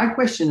my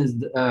question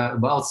is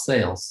about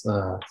sales.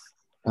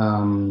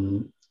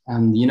 And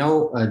you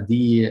know,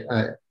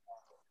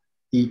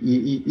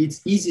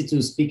 it's easy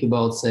to speak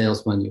about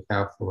sales when you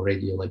have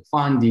already like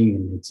funding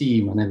and the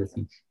team and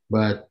everything.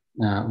 But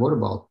what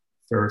about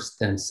first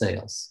 10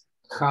 sales?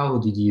 How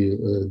did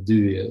you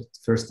do it?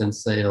 First 10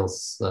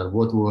 sales?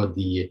 What were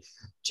the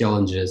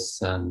challenges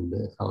and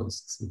how you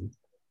succeeded?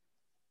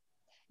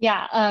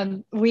 Yeah,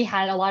 we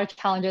had a lot of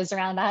challenges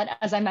around that.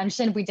 As I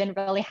mentioned, we didn't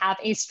really have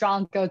a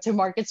strong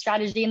go-to-market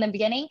strategy in the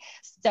beginning.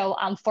 So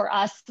for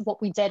us, what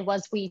we did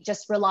was we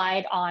just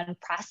relied on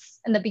press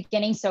in the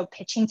beginning. So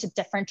pitching to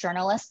different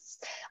journalists,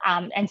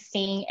 and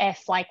seeing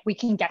if like we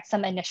can get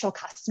some initial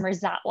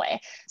customers that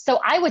way. So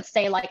I would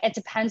say like it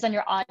depends on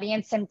your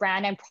audience and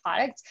brand and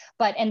product.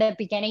 But in the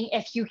beginning,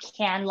 if you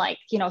can like,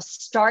 you know,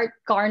 start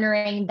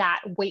garnering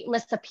that wait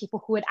list of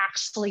people who would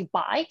actually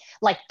buy,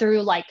 like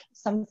through like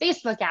some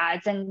Facebook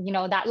ads and, you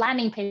know, that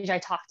landing page I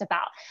talked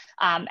about.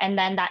 And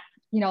then that,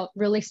 you know,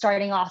 really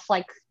starting off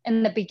like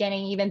in the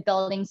beginning, even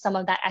building some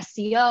of that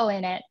SEO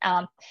in it.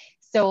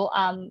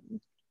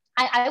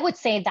 I would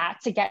say that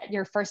to get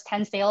your first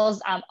 10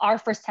 sales, our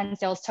first 10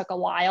 sales took a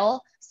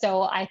while.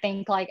 So I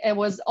think like it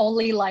was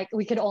only like,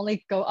 we could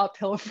only go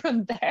uphill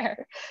from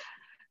there.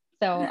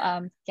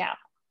 So yeah.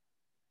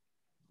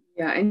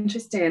 Yeah,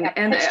 interesting. Yeah,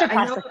 and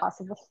I know, if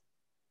possible.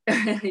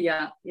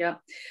 yeah.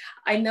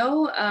 I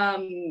know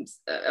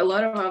a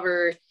lot of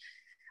our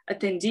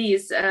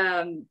attendees,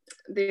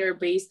 they're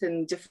based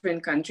in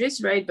different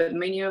countries, right? But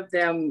many of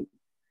them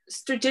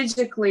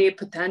strategically,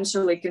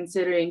 potentially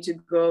considering to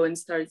go and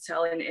start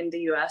selling in the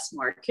US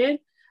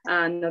market,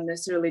 not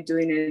necessarily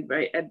doing it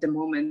right at the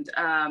moment.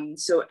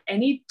 So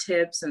any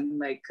tips on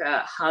like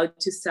how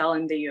to sell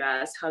in the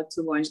US, how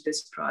to launch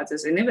this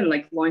process, and even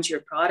like launch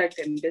your product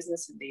and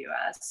business in the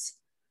US?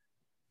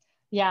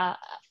 Yeah.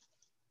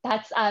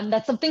 That's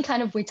something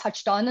kind of we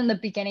touched on in the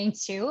beginning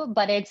too,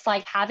 but it's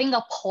like having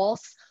a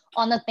pulse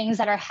on the things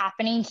that are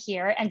happening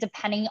here, and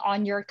depending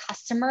on your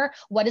customer,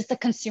 what is the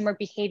consumer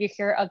behavior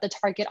here of the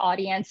target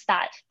audience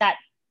that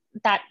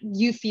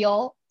you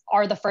feel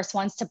are the first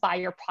ones to buy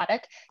your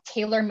product,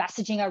 tailor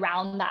messaging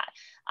around that,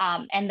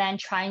 and then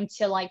trying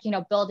to like, you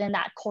know, build in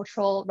that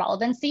cultural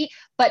relevancy.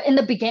 But in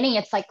the beginning,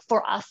 it's like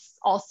for us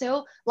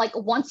also, like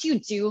once you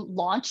do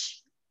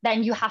launch,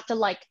 then you have to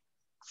like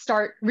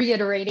start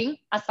reiterating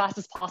as fast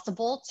as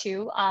possible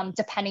too,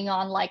 depending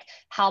on like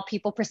how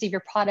people perceive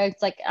your product,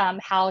 like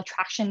how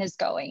traction is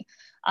going.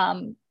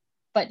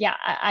 But yeah,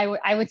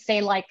 I would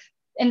say like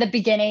in the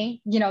beginning,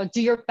 you know,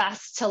 do your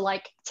best to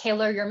like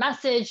tailor your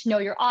message, know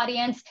your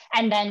audience.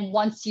 And then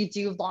once you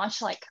do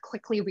launch, like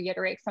quickly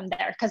reiterate from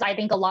there. Cause I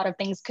think a lot of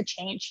things could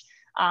change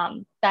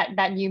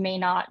that you may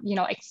not, you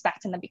know,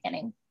 expect in the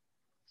beginning.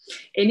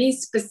 Any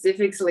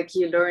specifics like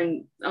you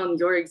learned on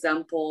your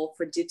example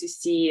for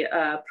D2C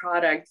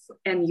products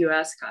and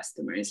US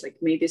customers, like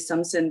maybe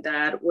something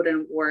that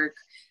wouldn't work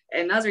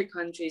in other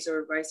countries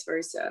or vice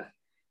versa?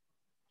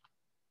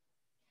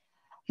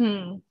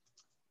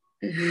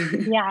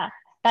 Yeah,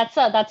 that's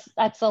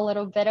a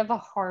little bit of a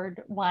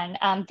hard one,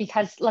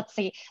 because let's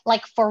see,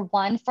 like for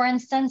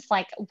instance,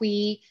 like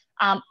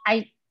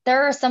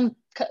there are some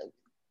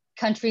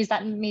countries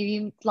that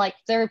maybe like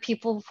there are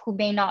people who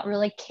may not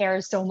really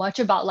care so much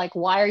about like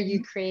why are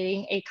you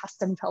creating a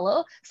custom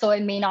pillow, so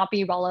it may not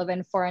be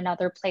relevant for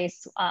another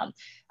place,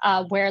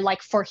 where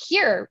like for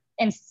here,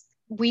 and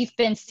we've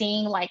been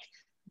seeing like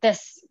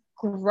this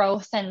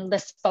growth and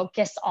this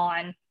focus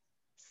on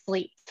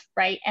sleep,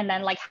 right? And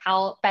then like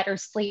how better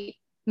sleep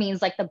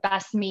means like the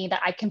best me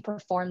that I can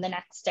perform the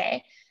next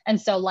day. And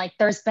so like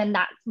there's been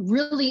that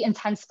really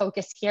intense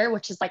focus here,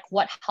 which is like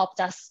what helped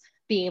us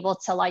be able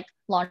to like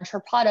launch her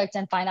product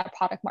and find that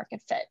product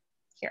market fit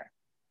here.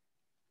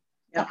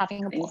 So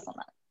having a pulse on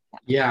that.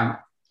 Yeah.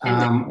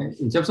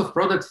 In terms of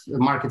product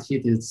market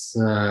fit, it's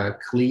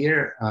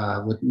clear,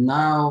 but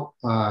now,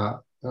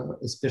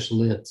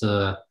 especially at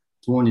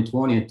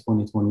 2020 and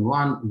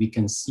 2021, we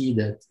can see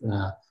that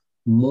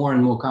more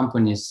and more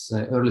companies,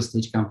 early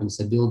stage companies,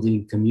 are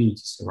building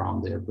communities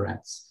around their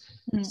brands.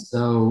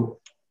 So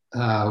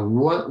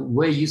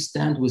where you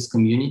stand with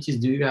communities?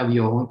 Do you have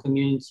your own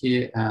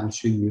community, and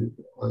should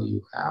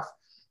you have?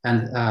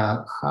 And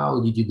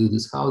how did you do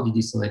this? How did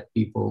you select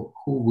people?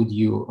 Who would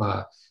you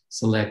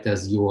select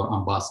as your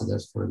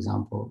ambassadors, for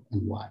example,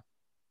 and why?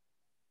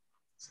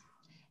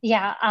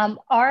 Yeah,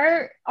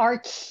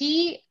 our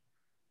key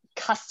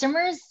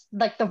customers,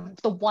 like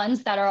the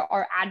ones that are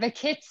our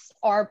advocates,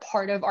 are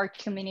part of our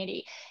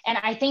community. And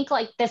I think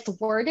like this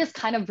word is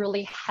kind of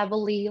really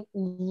heavily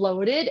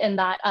loaded in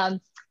that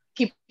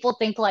people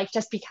think like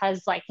just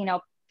because like, you know,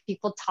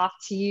 people talk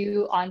to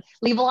you on,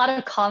 leave a lot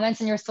of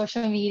comments in your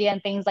social media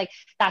and things like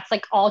that's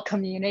like all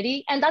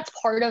community. And that's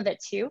part of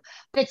it too.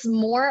 But it's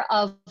more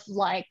of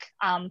like,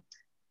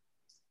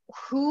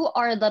 who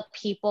are the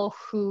people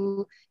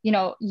who, you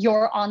know,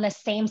 you're on the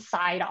same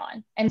side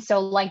on. And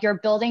so like you're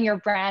building your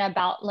brand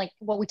about like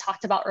what we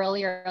talked about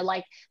earlier,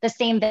 like the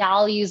same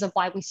values of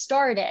why we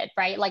started,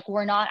 right? Like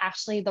we're not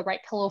actually the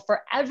right pillow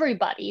for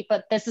everybody,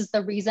 but this is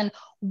the reason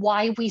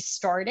why we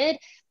started.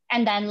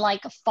 And then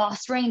like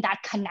fostering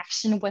that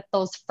connection with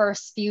those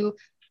first few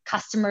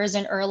customers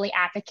and early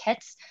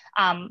advocates.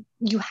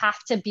 You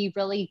have to be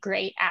really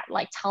great at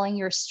like telling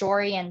your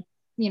story and,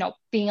 you know,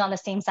 being on the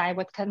same side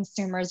with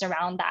consumers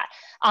around that.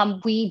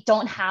 We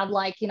don't have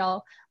like, you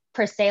know,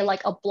 per se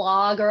like a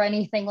blog or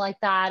anything like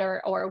that,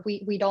 or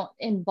we don't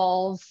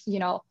involve, you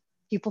know,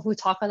 people who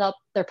talk about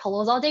their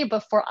pillows all day.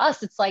 But for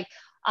us, it's like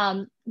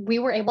we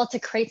were able to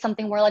create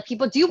something where like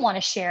people do want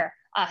to share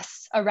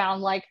us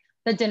around like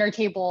the dinner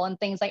table and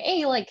things like,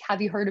 hey, like,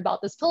 have you heard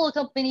about this pillow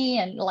company?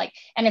 And like,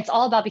 and it's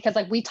all about because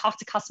like we talk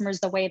to customers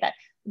the way that,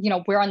 you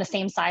know, we're on the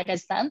same side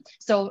as them.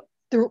 So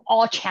through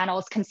all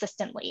channels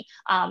consistently.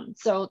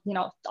 So, you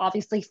know,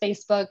 obviously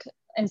Facebook,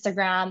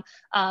 Instagram,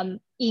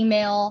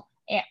 email,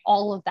 and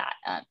all of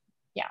that.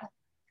 Yeah,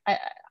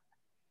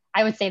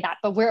 I would say that,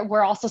 but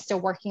we're also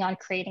still working on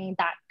creating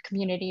that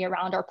community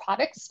around our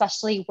product,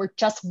 especially we're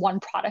just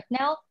one product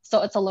now.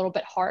 So it's a little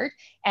bit hard.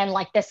 And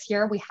like this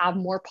year we have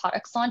more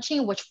products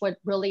launching, which would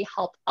really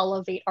help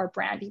elevate our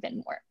brand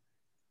even more.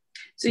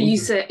 So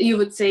you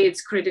would say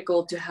it's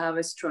critical to have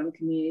a strong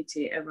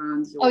community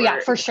around your... Oh yeah,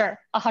 for sure.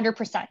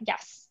 100%.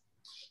 Yes.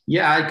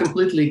 Yeah, I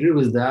completely agree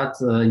with that.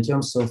 In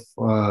terms of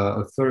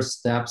first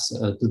steps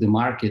to the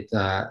market,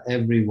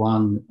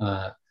 everyone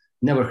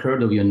never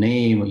heard of your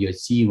name or your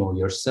team or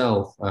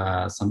yourself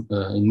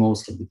in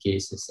most of the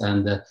cases.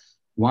 And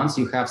once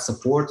you have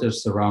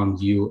supporters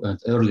around you at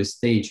early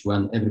stage,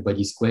 when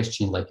everybody's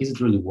questioning, like, is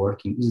it really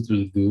working? Is it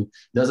really good?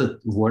 Does it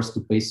worth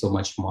to pay so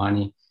much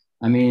money?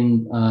 I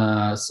mean,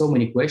 so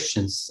many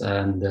questions,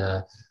 and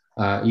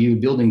you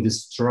building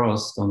this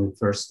trust on the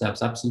first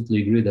steps.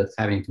 Absolutely agree that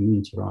having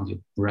community around your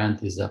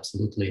brand is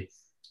absolutely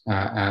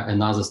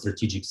another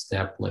strategic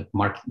step, like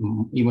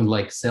even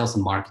like sales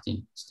and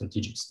marketing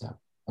strategic step.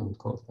 I would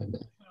call it like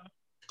that.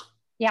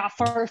 Yeah,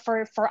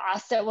 for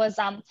us,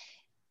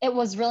 it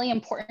was really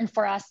important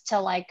for us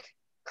to like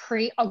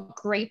create a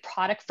great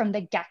product from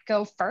the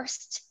get-go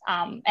first,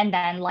 and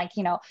then like,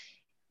 you know,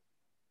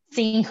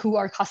 seeing who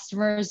our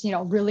customers, you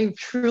know, really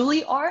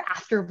truly are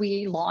after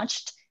we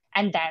launched,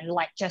 and then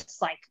like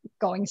just like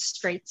going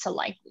straight to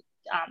like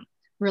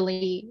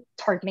really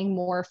targeting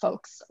more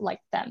folks like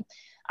them.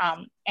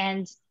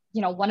 And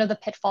you know, one of the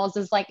pitfalls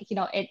is like, you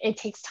know, it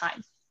takes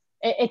time.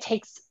 It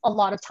takes a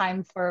lot of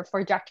time for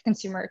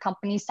direct-to-consumer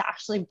companies to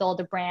actually build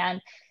a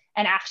brand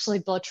and actually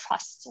build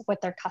trust with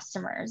their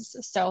customers.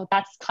 So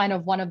that's kind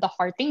of one of the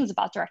hard things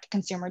about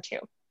direct-to-consumer too.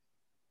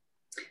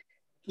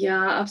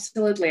 Yeah,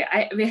 absolutely.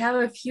 We have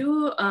a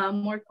few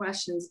more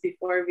questions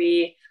before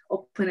we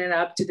open it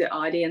up to the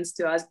audience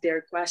to ask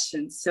their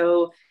questions.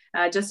 So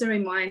just a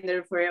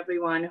reminder for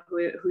everyone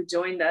who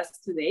joined us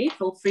today,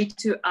 feel free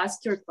to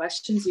ask your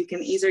questions. You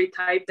can either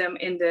type them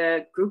in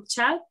the group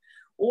chat,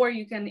 or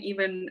you can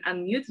even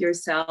unmute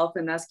yourself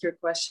and ask your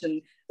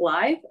question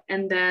live.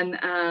 And then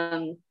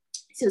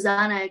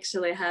Susanna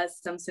actually has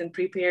something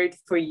prepared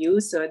for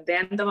you. So at the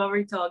end of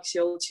our talk,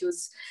 she'll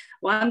choose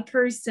one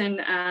person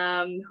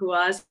who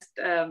asked,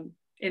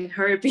 in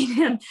her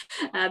opinion,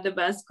 the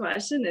best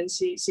question, and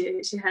she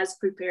has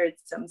prepared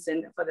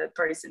something for that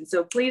person.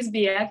 So please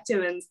be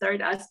active and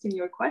start asking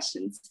your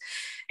questions.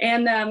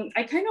 And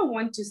I kind of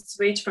want to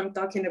switch from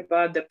talking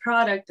about the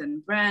product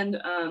and brand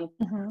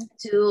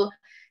to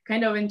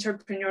kind of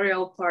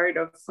entrepreneurial part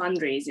of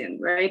fundraising,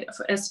 right?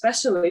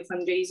 Especially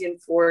fundraising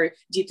for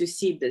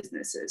D2C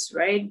businesses,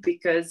 right?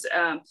 Because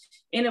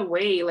in a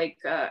way, like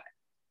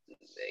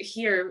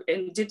here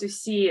in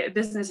D2C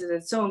businesses,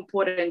 it's so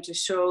important to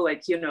show,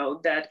 like, you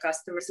know, that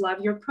customers love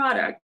your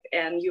product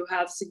and you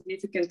have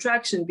significant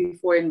traction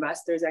before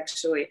investors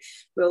actually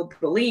will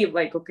believe,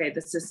 like, okay,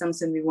 this is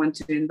something we want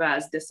to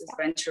invest. This is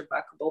venture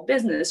backable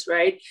business,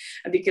 right?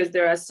 Because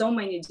there are so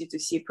many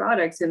D2C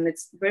products, and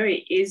it's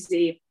very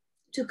easy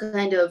to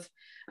kind of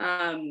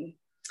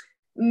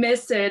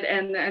miss it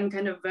and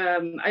kind of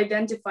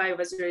identify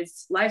whether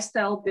it's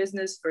lifestyle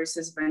business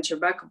versus venture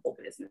backable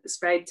business,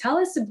 right? Tell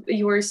us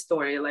your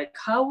story. Like,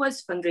 how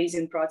was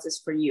fundraising process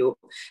for you?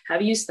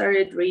 Have you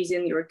started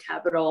raising your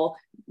capital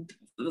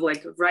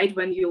like right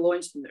when you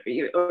launched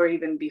or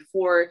even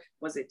before?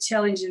 Was it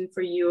challenging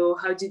for you?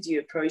 How did you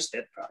approach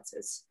that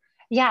process?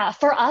 Yeah,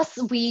 for us,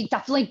 we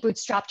definitely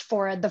bootstrapped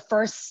for the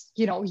first,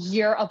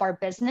 year of our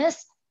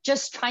business,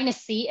 just trying to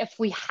see if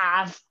we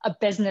have a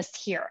business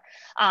here.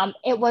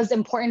 It was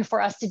important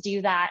for us to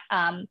do that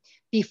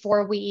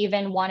before we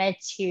even wanted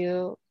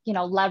to,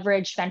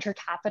 leverage venture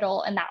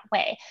capital in that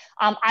way.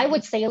 I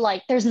would say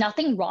like there's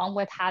nothing wrong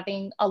with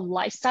having a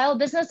lifestyle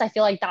business. I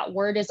feel like that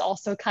word is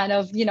also kind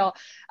of,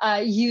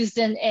 used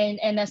in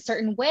a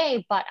certain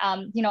way, but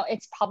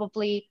it's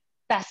probably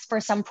best for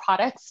some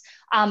products.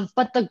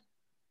 But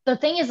the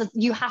thing is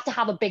you have to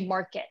have a big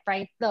market,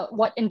 right?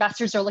 What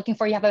investors are looking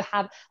for, you have to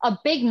have a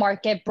big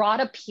market, broad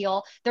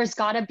appeal. There's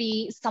got to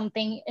be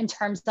something in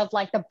terms of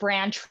like the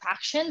brand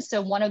traction.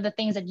 So one of the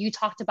things that you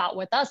talked about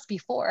with us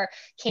before,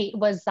 Kate,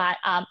 was that,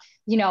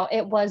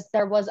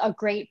 there was a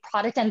great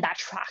product and that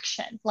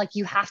traction. Like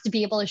you have to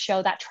be able to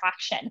show that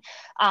traction.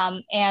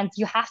 And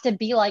you have to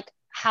be like,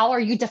 how are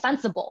you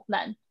defensible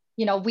then?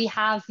 We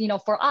have,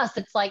 for us,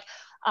 it's like,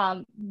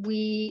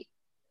 we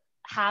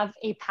have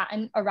a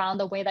patent around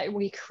the way that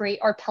we create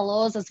our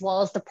pillows as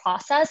well as the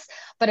process,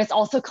 but it's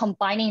also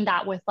combining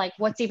that with like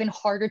what's even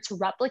harder to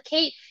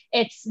replicate.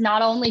 It's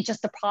not only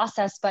just the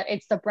process, but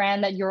it's the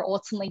brand that you're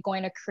ultimately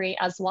going to create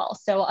as well.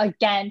 So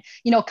again,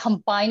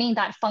 combining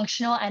that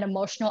functional and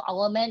emotional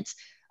element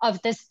of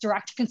this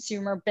direct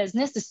consumer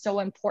business is so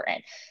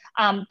important.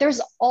 There's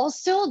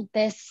also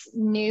this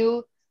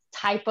new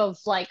type of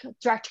like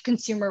direct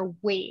consumer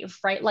wave,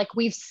 right? Like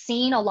we've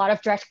seen a lot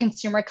of direct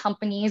consumer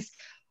companies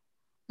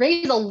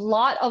raise a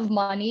lot of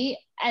money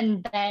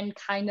and then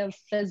kind of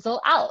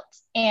fizzle out.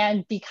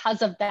 And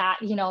because of that,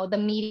 the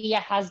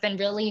media has been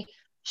really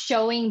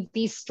showing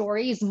these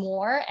stories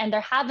more, and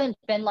there haven't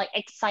been like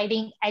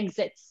exciting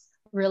exits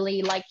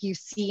really like you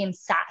see in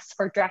SaaS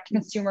for direct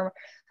consumer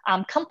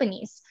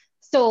companies.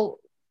 So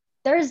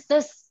there's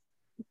this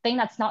thing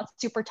that's not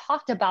super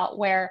talked about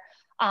where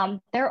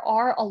there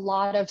are a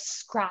lot of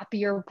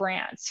scrappier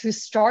brands who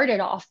started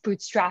off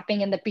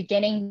bootstrapping in the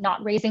beginning,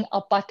 not raising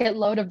a bucket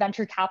load of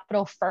venture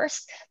capital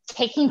first,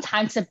 taking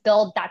time to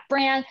build that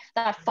brand,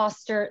 that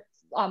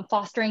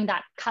fostering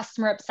that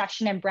customer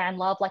obsession and brand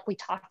love, like we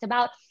talked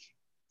about,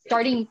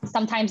 starting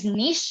sometimes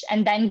niche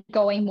and then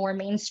going more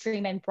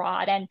mainstream and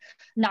broad, and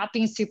not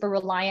being super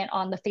reliant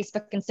on the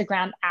Facebook,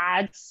 Instagram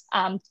ads,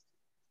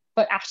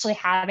 but actually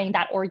having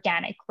that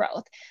organic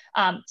growth.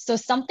 So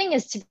something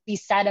is to be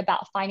said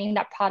about finding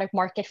that product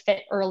market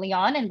fit early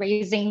on and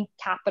raising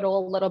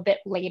capital a little bit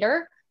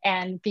later,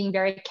 and being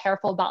very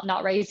careful about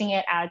not raising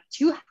it at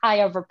too high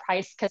of a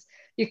price, because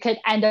you could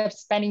end up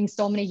spending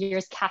so many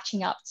years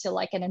catching up to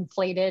like an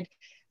inflated,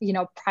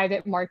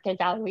 private market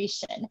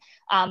valuation.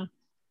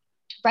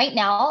 Right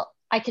now,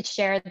 I could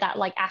share that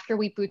like after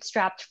we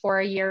bootstrapped for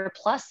a year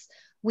plus,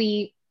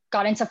 we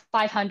got into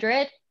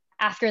 500.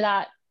 After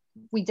that,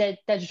 we did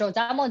digital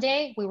demo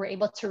day. We were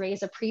able to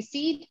raise a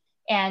pre-seed,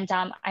 and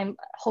I'm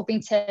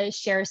hoping to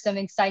share some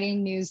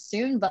exciting news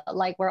soon, but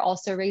like we're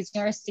also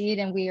raising our seed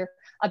and we're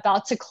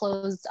about to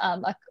close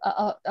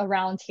a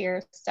round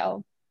here.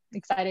 So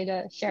excited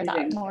to share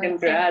that more.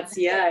 Congrats.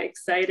 Yeah,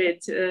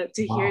 excited to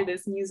hear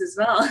this news as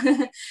well.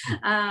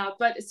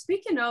 But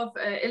speaking of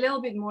a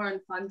little bit more on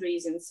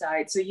fundraising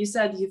side, so you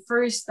said you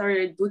first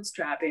started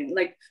bootstrapping.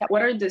 Like, yep.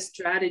 What are the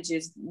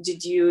strategies?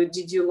 Did you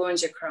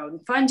launch a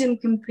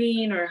crowdfunding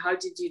campaign, or how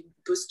did you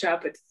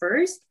bootstrap it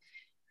first?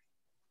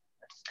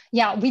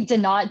 Yeah, we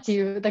did not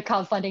do the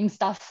crowdfunding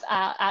stuff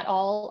at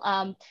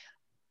all.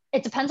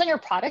 It depends on your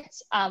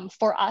product.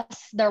 For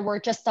us, there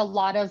were just a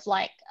lot of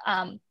like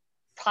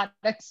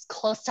products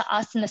close to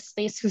us in the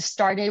space who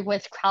started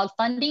with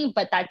crowdfunding,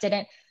 but that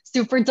didn't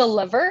super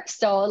deliver.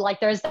 So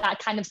like there's that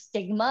kind of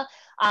stigma.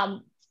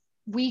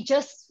 We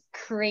just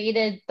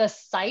created the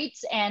site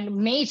and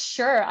made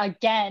sure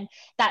again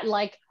that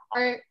like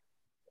our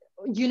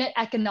unit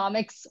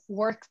economics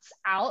works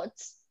out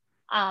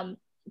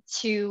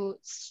to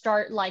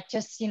start like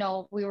just,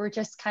 we were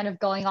just kind of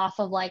going off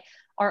of like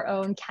our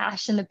own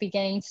cash in the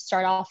beginning to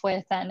start off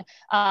with, and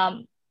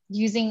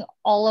using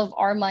all of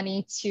our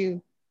money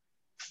to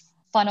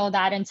funnel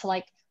that into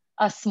like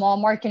a small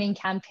marketing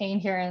campaign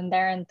here and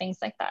there and things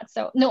like that.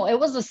 So no, it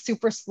was a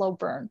super slow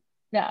burn.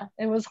 Yeah,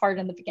 it was hard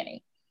in the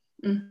beginning.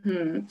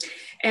 Mm-hmm.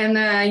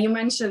 And you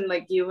mentioned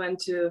like you went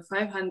to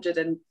 500,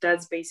 and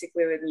that's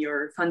basically when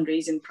your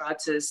fundraising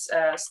process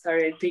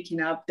started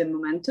picking up the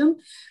momentum.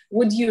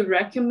 Would you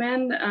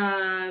recommend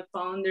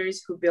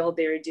founders who build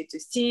their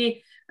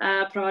D2C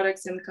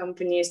products and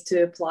companies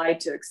to apply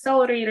to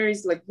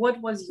accelerators? Like,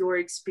 what was your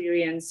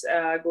experience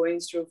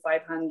going through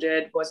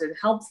 500? Was it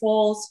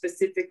helpful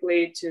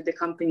specifically to the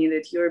company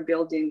that you're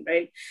building,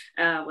 right?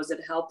 Was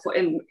it helpful?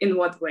 In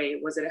what way?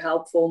 Was it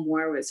helpful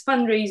more with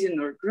fundraising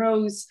or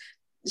growth?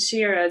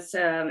 Share us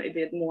a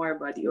bit more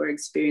about your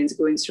experience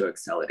going through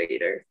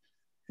Accelerator.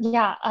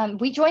 Yeah,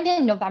 we joined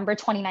in November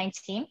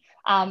 2019,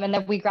 and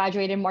then we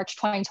graduated in March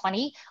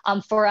 2020.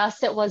 For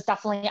us, it was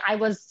definitely,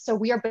 so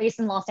we are based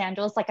in Los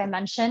Angeles, like I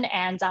mentioned,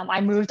 and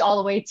I moved all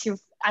the way to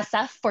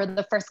SF for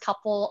the first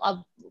couple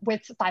of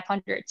with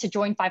 500 to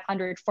join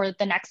 500 for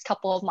the next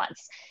couple of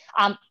months.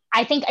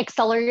 I think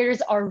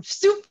accelerators are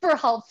super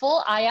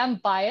helpful. I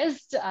am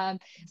biased,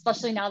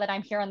 especially now that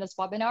I'm here on this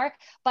webinar,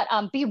 but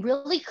be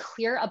really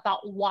clear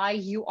about why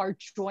you are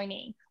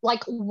joining.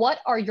 Like, what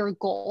are your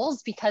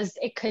goals? Because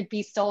it could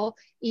be so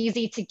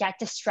easy to get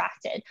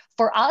distracted.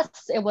 For us,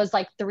 it was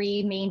like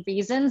 3 main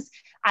reasons.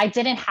 I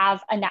didn't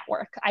have a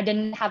network. I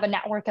didn't have a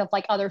network of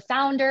like other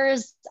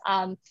founders.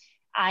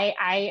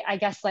 I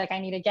guess like I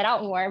need to get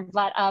out more,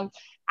 but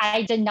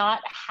I did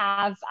not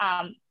have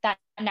that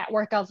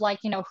network of like,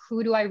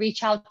 who do I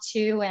reach out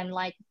to and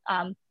like,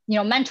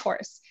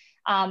 mentors.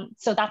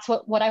 So that's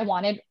what I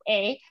wanted,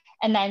 A.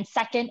 And then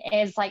second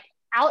is like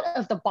out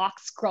of the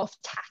box growth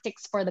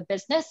tactics for the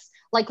business.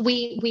 Like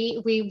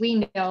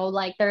we know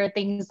like there are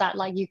things that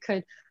like you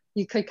could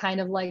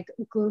kind of like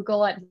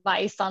Google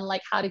advice on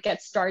like how to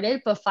get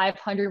started, but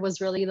 500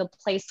 was really the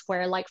place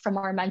where like from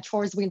our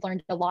mentors, we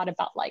learned a lot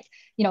about like,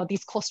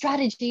 these cool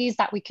strategies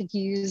that we could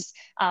use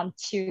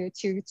to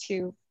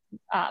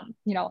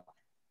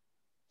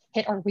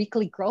hit our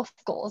weekly growth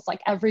goals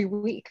like every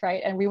week,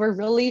 right? And we were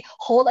really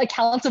hold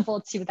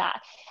accountable to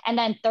that. And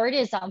then third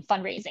is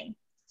fundraising.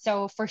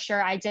 So for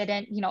sure, I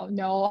didn't,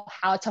 know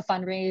how to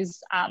fundraise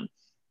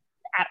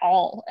at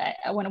all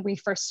when we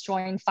first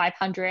joined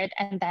 500.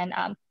 And then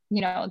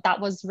that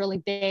was really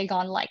big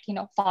on like,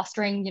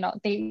 fostering,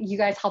 you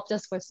guys helped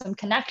us with some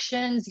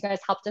connections. You guys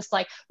helped us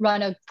like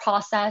run a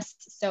process.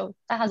 So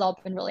that has all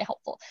been really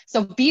helpful.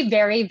 So be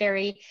very,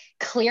 very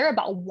clear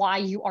about why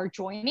you are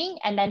joining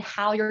and then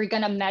how you're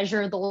going to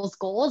measure those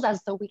goals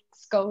as the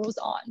weeks goes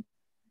on.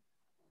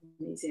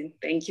 Amazing.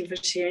 Thank you for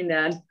sharing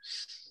that.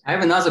 I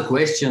have another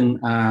question,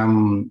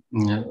 and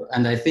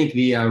I think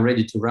we are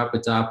ready to wrap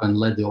it up and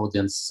let the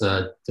audience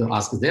to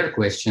ask their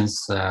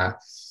questions. While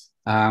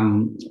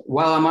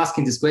I'm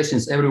asking these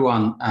questions,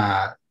 everyone,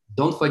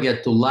 don't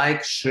forget to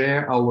like,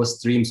 share our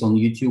streams on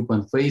YouTube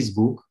and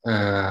Facebook,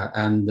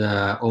 and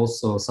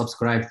also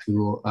subscribe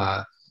to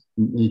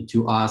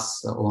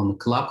us on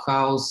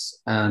Clubhouse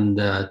and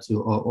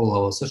to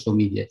all our social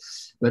media.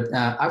 But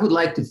I would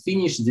like to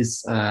finish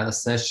this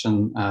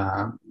session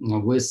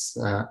with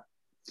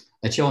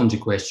a challenging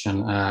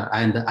question,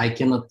 and I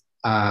cannot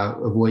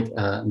avoid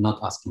not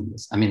asking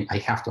this. I mean, I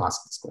have to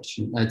ask this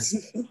question. It's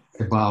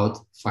about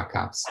fuck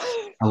ups.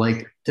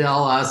 Like,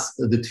 tell us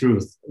the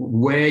truth,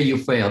 where you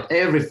failed.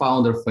 Every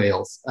founder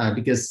fails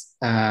because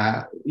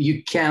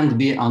you can't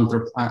be an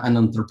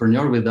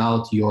entrepreneur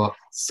without your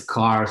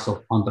scars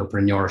of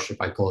entrepreneurship.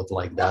 I call it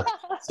like that.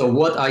 So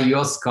what are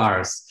your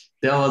scars?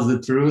 Tell us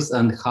the truth,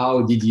 and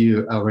how did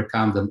you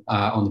overcome them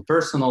on the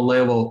personal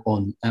level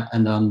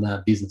and on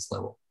the business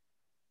level?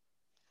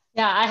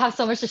 Yeah, I have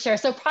so much to share.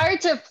 So prior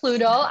to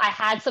Pluto, I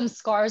had some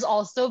scars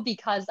also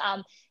because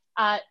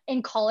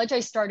in college, I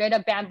started a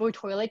bamboo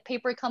toilet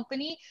paper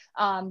company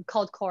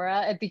called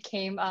Cora. It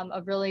became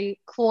a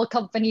really cool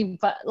company,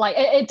 but like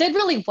it did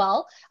really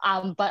well.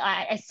 But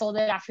I sold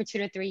it after 2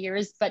 to 3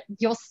 years. But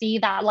you'll see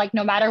that like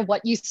no matter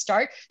what you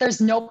start,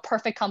 there's no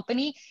perfect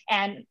company,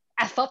 and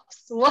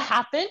F-ups will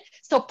happen.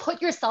 So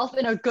put yourself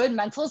in a good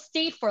mental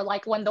state for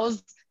like when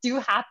those do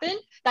happen,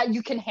 that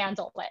you can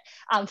handle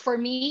it. For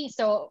me,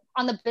 so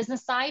on the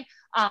business side,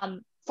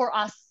 for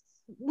us,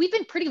 we've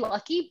been pretty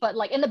lucky, but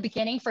like in the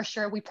beginning, for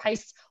sure, we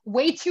priced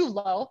way too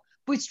low.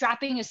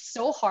 Bootstrapping is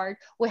so hard.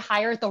 We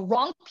hired the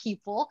wrong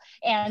people,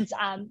 and it's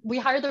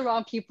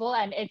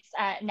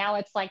now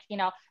it's like,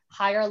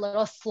 hire a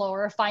little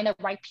slower, find the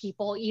right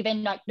people,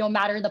 even like no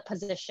matter the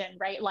position,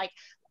 right? Like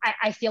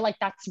I feel like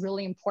that's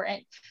really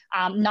important.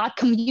 Not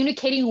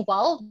communicating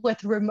well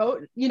with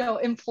remote,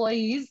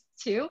 employees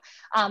too.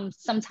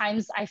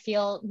 Sometimes I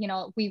feel,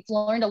 we've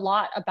learned a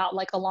lot about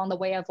like along the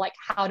way of like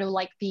how to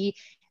like be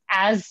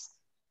as,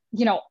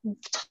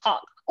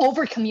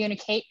 over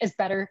communicate is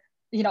better,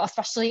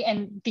 especially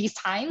in these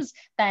times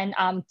than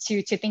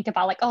to think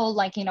about like, oh,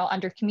 like,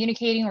 under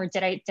communicating, or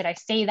did I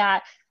say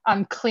that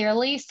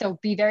clearly? So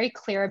be very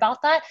clear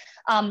about that.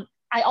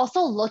 I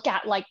also look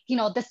at like,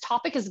 this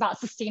topic is about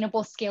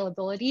sustainable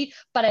scalability,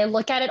 but I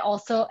look at it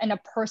also in a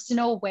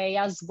personal way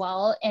as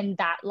well, in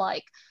that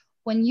like,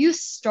 when you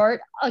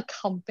start a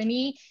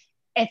company,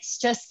 it's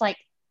just like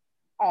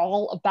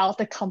all about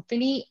the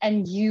company,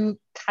 and you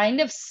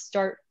kind of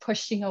start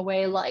pushing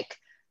away like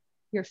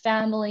your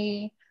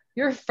family,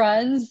 your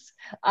friends,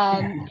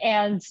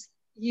 and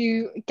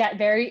you get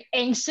very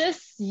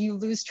anxious, you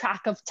lose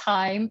track of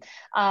time.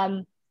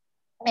 And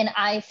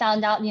I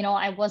found out,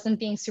 I wasn't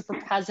being super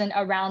present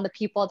around the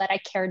people that I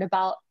cared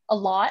about a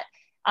lot.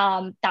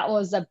 That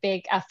was a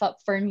big F up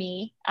for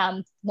me.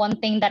 One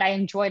thing that I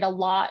enjoyed a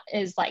lot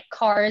is like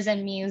cars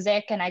and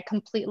music, and I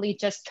completely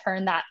just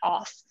turned that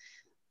off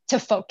to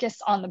focus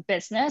on the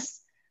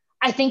business.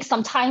 I think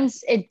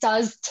sometimes it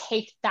does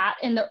take that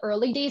in the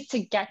early days to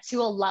get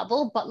to a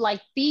level, but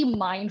like be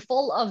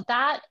mindful of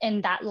that,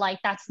 and that like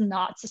that's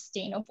not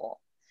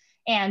sustainable.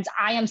 And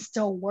I am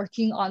still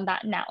working on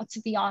that now, to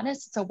be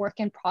honest. It's a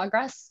work in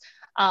progress,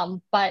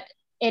 but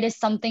it is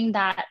something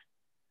that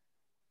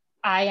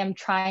I am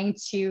trying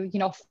to,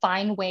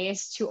 find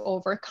ways to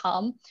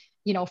overcome.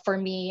 For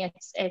me,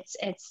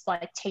 it's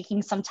like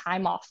taking some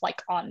time off,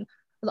 like on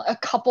a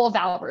couple of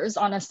hours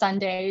on a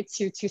Sunday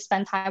to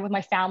spend time with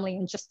my family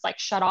and just like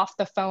shut off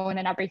the phone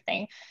and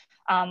everything.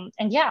 And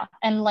yeah,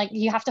 and like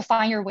you have to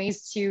find your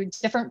ways to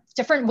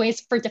different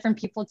ways for different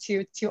people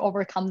to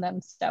overcome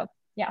them. So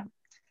yeah.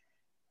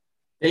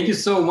 Thank you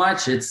so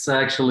much. It's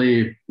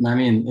actually, I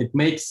mean, it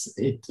makes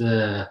it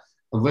a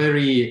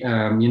very,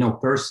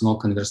 personal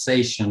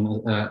conversation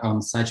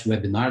on such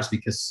webinars,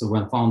 because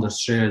when founders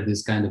share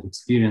this kind of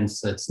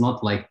experience, it's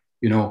not like,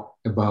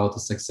 about a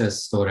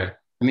success story.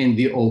 I mean,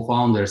 we all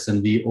founders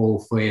and we all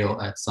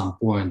fail at some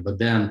point, but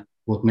then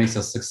what makes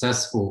us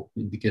successful,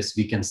 because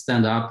we can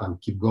stand up and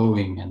keep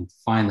going and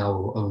find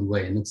our own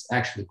way. And it's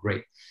actually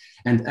great.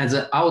 And as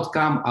an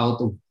outcome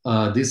out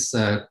of this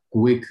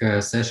quick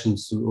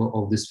sessions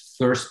of this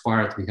first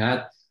part we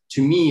had,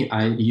 to me,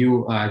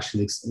 you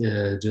actually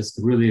just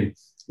really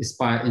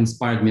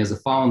inspired me as a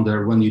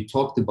founder when you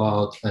talked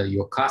about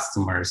your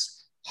customers,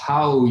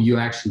 how you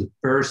actually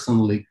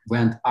personally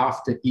went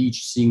after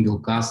each single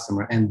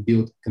customer and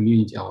built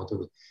community out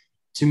of it.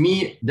 To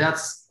me,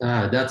 that's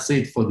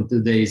it for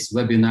today's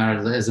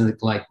webinar. As a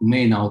like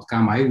main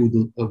outcome, I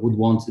would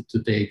want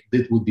to take.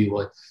 That would be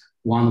like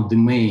one of the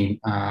main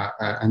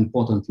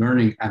important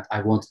learning, and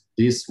I want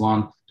this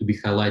one to be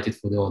highlighted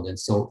for the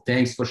audience. So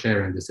thanks for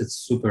sharing this. It's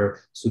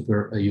super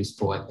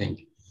useful, I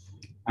think.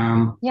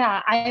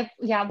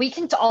 We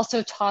can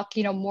also talk,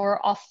 more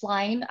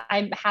offline.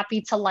 I'm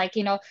happy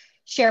to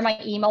share my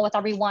email with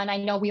everyone. I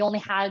know we only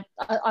had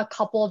a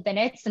couple of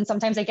minutes, and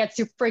sometimes I get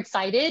super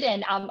excited,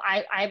 and I'm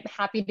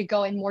happy to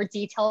go in more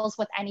details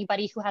with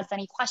anybody who has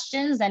any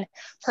questions and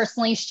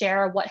personally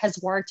share what has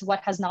worked,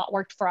 what has not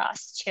worked for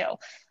us too.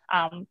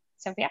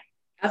 So yeah.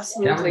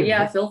 Absolutely.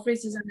 Yeah. Feel free,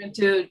 Susanna,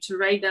 to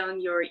write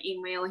down your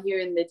email here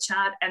in the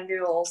chat, and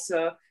we'll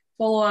also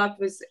follow up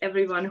with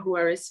everyone who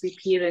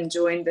RSVP'd and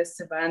joined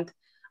this event.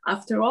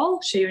 After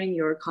all, sharing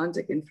your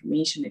contact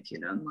information if you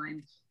don't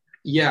mind.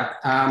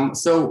 Yeah,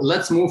 so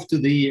let's move to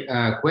the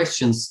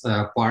questions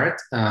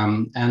part.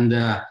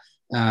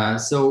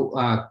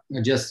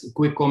 Just a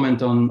quick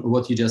comment on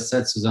what you just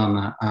said,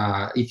 Susanna.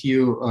 If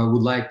you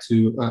would like to,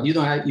 you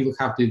don't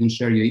have to even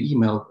share your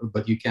email,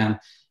 but you can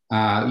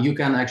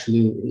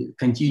actually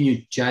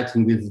continue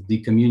chatting with the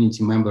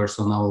community members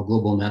on our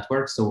global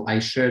network. So I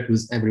shared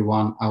with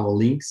everyone our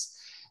links.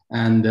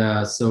 And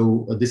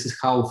so this is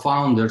how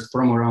founders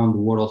from around the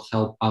world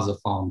help other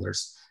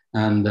founders.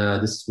 And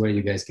this is where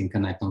you guys can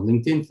connect on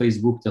LinkedIn,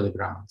 Facebook,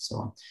 Telegram, and so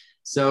on.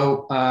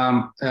 So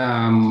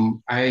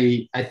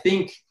I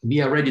think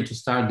we are ready to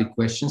start the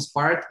questions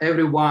part.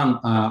 Everyone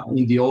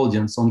in the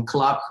audience on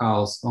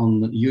Clubhouse,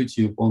 on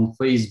YouTube, on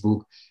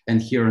Facebook, and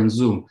here on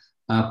Zoom,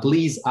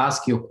 please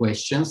ask your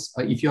questions.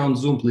 If you're on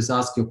Zoom, please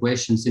ask your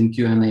questions in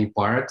Q&A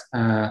part,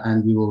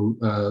 and we will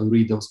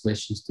read those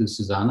questions to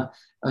Susanna.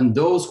 And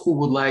those who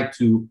would like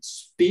to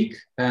speak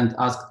and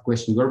ask a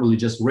question verbally,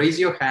 just raise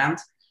your hand,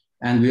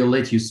 and we'll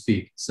let you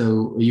speak.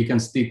 So you can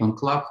speak on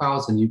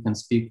Clubhouse and you can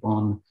speak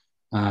on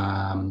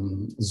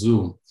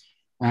Zoom.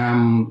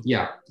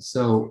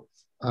 So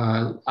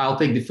I'll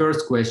take the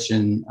first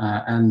question,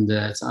 and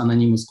it's an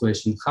anonymous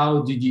question.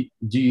 How do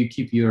you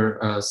keep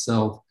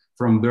yourself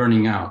from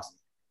burning out?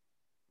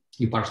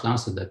 You partially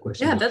answered that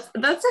question. Yeah,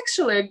 that's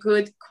actually a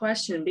good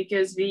question,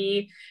 because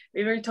we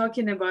were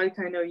talking about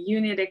kind of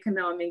unit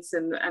economics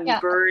and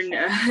burn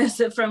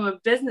from a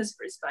business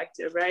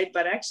perspective, right?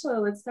 But actually,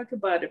 let's talk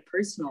about a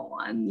personal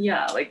one.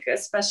 Yeah, like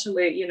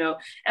especially,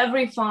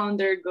 every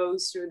founder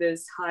goes through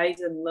this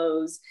highs and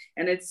lows,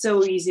 and it's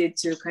so easy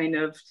to kind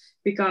of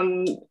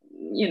become,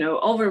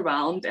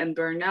 overwhelmed and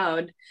burn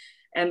out,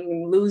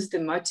 and lose the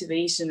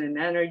motivation and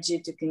energy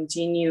to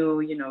continue,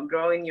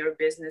 growing your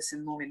business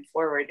and moving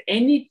forward.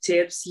 Any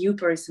tips you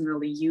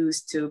personally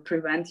use to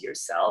prevent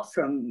yourself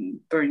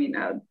from burning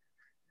out?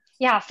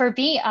 Yeah, for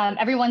me,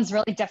 everyone's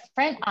really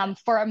different.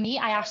 For me,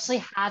 I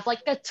actually have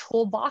like a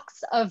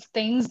toolbox of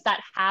things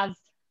that have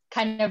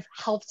kind of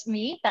helped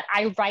me that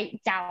I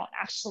write down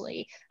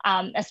actually,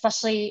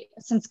 especially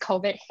since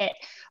COVID hit.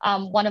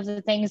 One of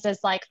the things is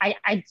like,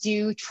 I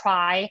do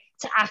try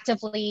to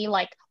actively,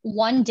 like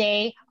one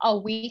day a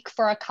week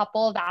for a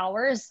couple of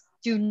hours,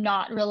 do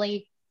not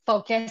really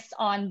focus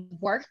on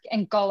work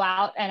and go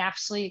out and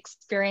actually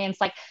experience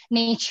like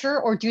nature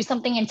or do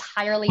something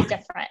entirely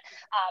different.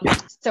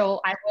 So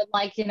I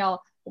would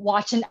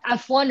watch an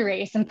F1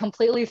 race and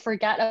completely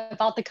forget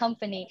about the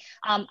company.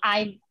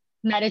 I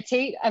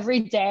meditate every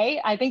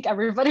day. I think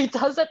everybody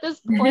does at this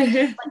point,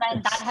 but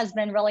then that has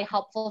been really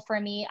helpful for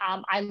me.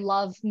 I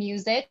love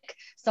music,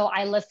 so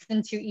I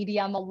listen to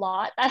EDM a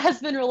lot. That has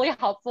been really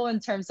helpful in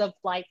terms of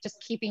like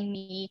just keeping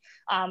me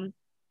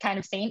kind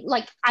of saying,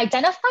 like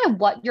identify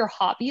what your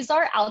hobbies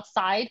are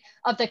outside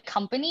of the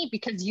company,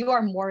 because you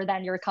are more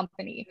than your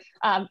company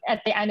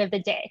at the end of the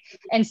day.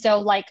 And so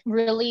like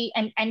really,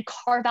 and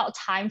carve out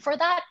time for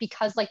that,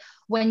 because like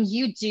when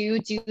you do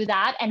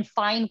that and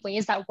find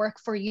ways that work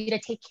for you to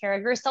take care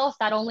of yourself,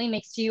 that only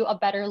makes you a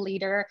better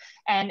leader,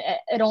 and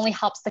it only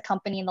helps the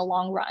company in the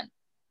long run.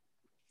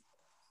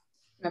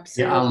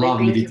 Absolutely. Yeah, I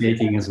love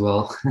meditating as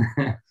well.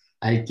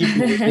 I keep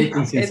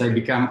meditating since I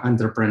become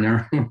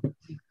entrepreneur.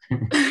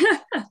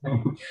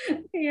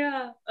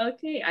 Yeah,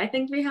 okay. I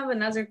think we have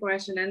another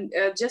question. And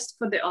just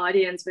for the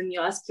audience, when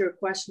you ask your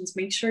questions,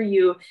 make sure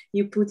you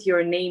put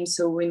your name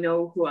so we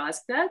know who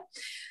asked that.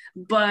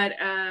 But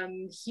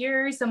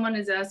here someone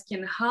is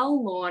asking, how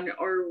long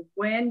or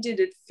when did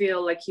it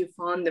feel like you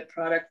found the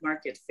product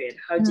market fit?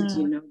 How did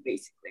you know,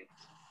 basically?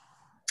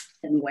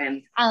 And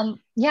when?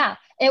 Yeah,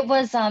 it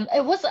was,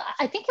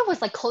 I think it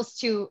was like close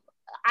to,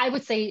 I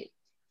would say,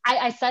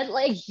 I said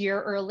like a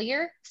year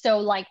earlier. So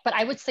like, but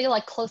I would say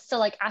like close to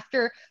like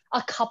after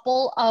a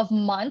couple of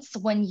months,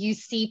 when you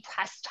see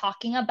press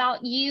talking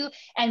about you,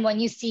 and when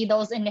you see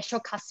those initial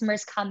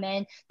customers come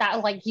in,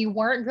 that like you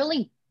weren't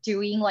really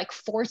doing like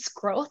forced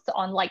growth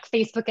on like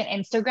Facebook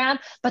and Instagram,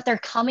 but they're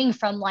coming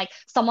from like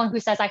someone who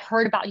says, I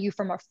heard about you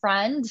from a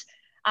friend.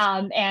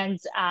 And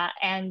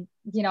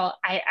you know,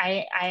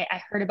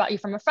 I heard about you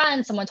from a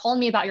friend. Someone told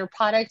me about your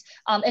product.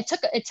 It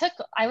took,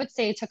 I would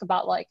say it took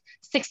about like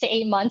 6 to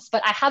 8 months,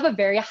 but I have a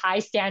very high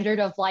standard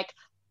of like,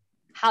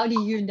 how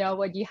do you know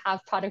when you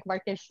have product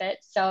market fit?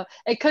 So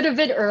it could have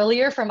been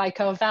earlier for my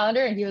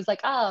co-founder, and he was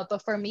like, oh,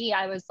 but for me,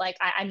 I was like,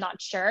 I'm not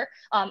sure.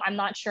 I'm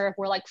not sure if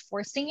we're like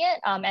forcing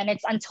it. And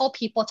it's until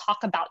people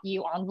talk about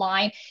you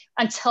online,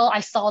 until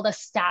I saw the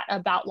stat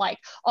about like,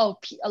 oh,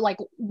 like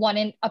one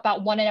in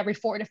every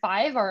 4 to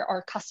 5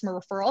 are customer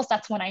referrals.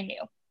 That's when I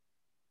knew.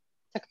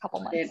 Took a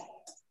couple months.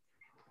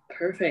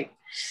 Perfect.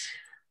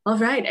 All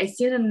right, I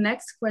see the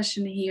next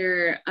question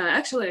here.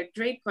 Actually, a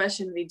great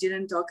question we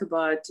didn't talk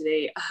about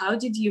today. How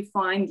did you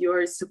find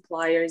your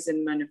suppliers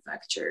and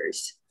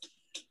manufacturers,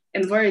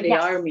 and where they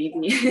are,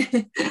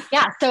 maybe?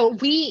 Yeah, so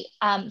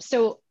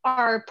so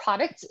our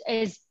product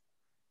is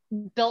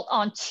built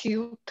on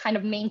 2 kind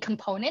of main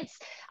components.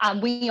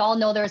 We all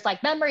know there's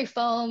like memory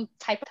foam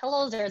type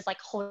pillows, there's like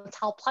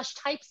hotel plush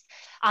types,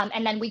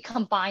 and then we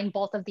combine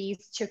both of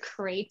these to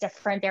create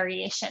different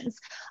variations.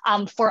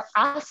 For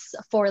us,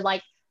 for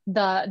like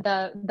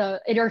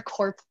the inner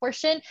core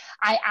portion,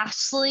 I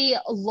actually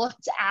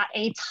looked at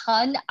a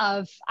ton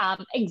of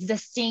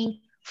existing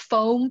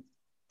foam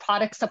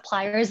product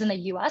suppliers in the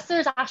US.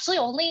 There's actually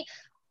only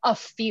a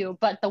few,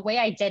 but the way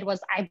I did was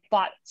I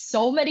bought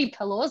so many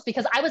pillows,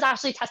 because I was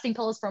actually testing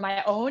pillows for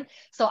my own.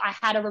 So I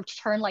had to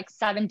return like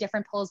 7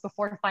 different pillows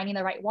before finding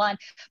the right one.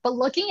 But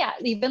looking at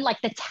even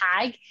like the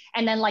tag,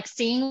 and then like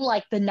seeing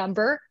like the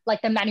number,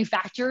 like the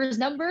manufacturer's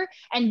number,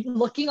 and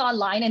looking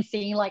online and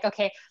seeing like,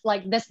 okay,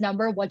 like this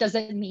number, what does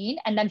it mean?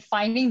 And then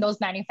finding those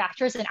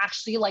manufacturers and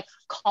actually like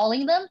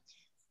calling them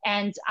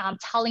and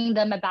telling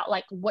them about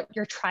like what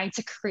you're trying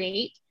to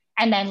create.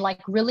 And then like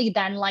really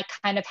then like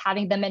kind of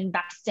having them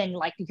invest in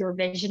like your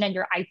vision and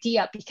your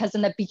idea, because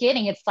in the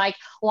beginning it's like,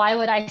 why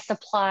would I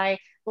supply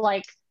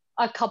like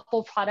a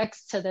couple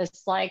products to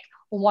this like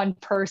one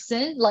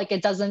person? Like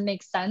it doesn't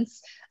make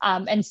sense.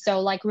 And so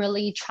like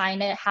really trying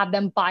to have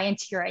them buy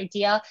into your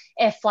idea.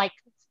 If like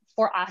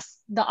for us,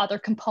 the other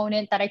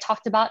component that I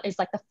talked about is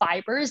like the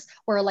fibers,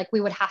 where like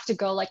we would have to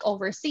go like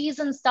overseas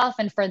and stuff.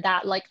 And for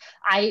that, like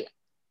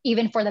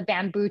even for the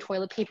bamboo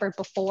toilet paper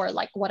before,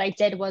 like what I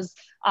did was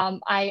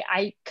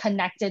I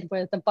connected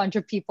with a bunch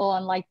of people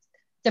on like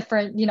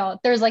different, you know,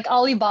 there's like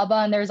Alibaba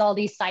and there's all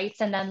these sites.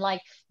 And then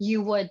like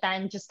you would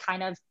then just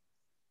kind of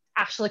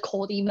actually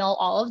cold email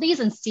all of these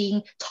and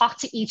talk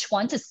to each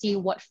one to see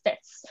what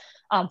fits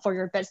for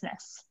your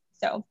business.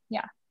 So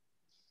yeah.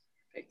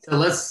 So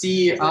let's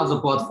see other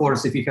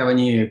platforms if you have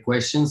any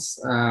questions.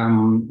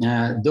 Everyone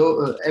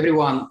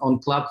on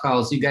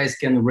Clubhouse, you guys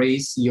can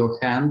raise your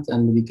hand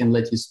and we can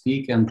let you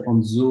speak. And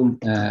on Zoom,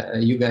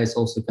 you guys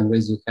also can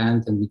raise your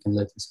hand and we can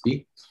let you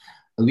speak.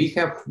 We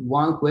have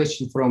one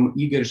question from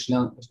Igor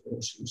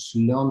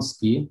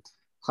Shlonsky.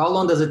 How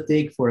long does it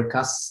take for a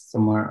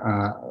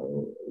customer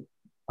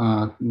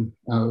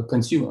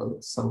consumer?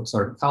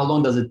 How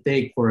long does it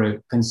take for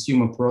a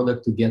consumer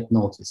product to get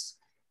noticed?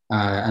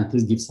 And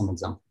please give some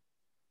example.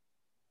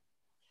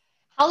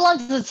 How long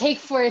does it take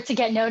for it to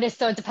get noticed?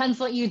 So it depends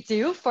what you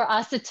do. For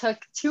us, it took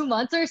 2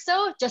 months or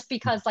so, just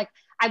because like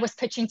I was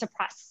pitching to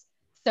press.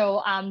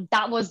 So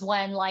that was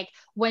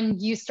when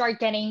you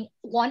start getting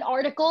one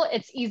article,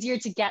 it's easier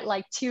to get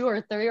like 2 or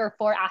 3 or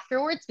 4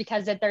 afterwards,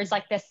 because there's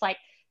like this like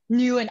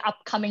new and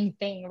upcoming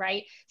thing,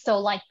 right? So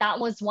like that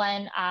was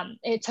when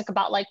it took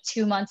about like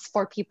 2 months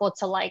for people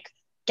to like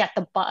get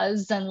the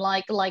buzz and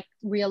like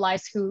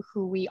realize who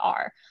we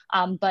are.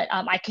 But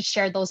I could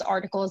share those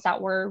articles that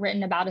were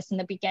written about us in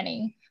the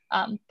beginning.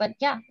 But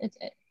yeah, it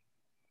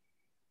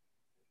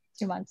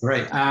 2 months.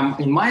 Right.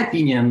 In my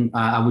opinion,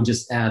 I would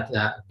just add,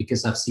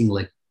 because I've seen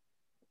like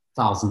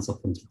thousands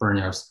of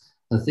entrepreneurs,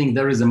 I think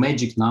there is a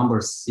magic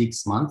number,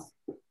 6 months.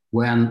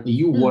 when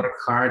you work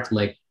hard,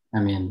 like, I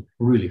mean,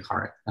 really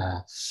hard,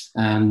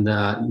 and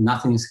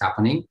nothing is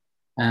happening.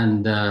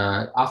 And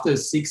after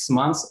 6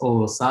 months, all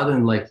of a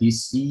sudden, like, you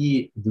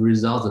see the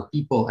results that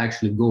people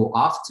actually go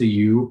after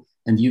you,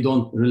 and you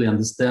don't really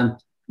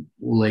understand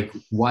like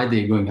why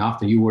they're going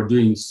after you. Were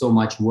doing so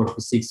much work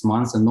for 6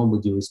 months and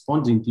nobody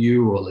responding to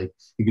you, or like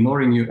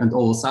ignoring you, and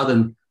all of a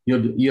sudden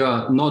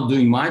you're not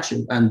doing much,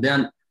 and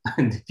then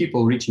and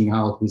people reaching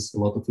out with a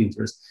lot of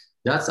interest.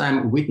 That's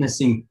I'm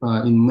witnessing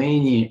in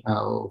many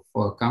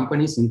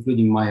companies,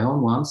 including my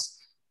own ones.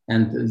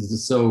 And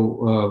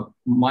so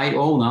my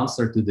own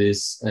answer to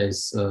this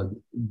is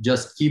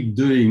just keep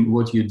doing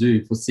what you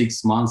do for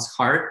 6 months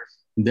hard,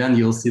 then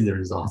you'll see the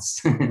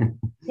results.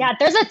 Yeah,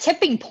 there's a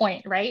tipping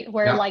point, right?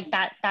 Where like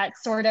that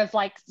sort of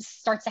like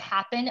starts to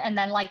happen. And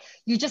then like,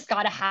 you just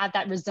got to have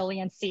that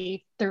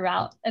resiliency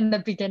throughout in the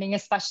beginning,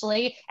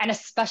 especially in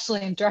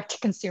direct to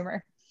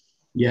consumer.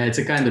 Yeah, it's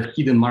a kind of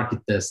hidden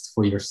market test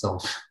for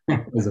yourself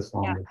as a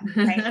founder.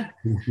 Yeah, right.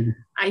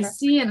 I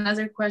see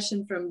another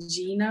question from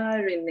Gina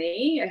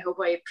Renee. I hope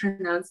I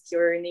pronounced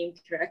your name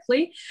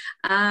correctly.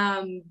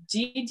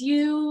 Did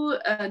you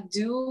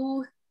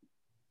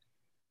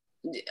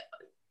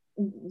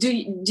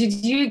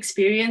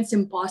experience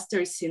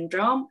imposter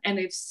syndrome? And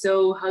if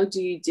so, how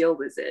do you deal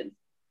with it?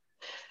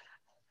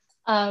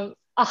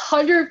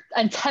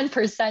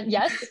 110%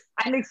 yes.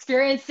 I'm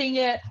experiencing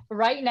it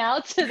right now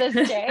to this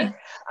day.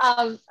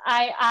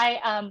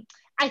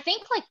 I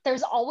think like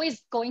there's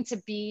always going to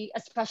be,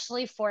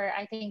 especially for,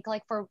 I think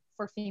like for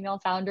female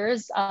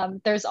founders,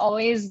 there's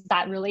always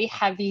that really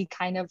heavy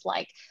kind of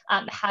like,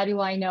 how do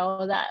I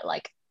know that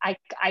like I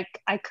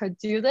could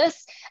do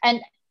this?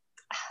 And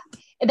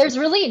there's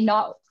really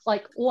not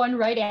like one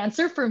right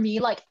answer for me.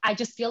 Like, I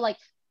just feel like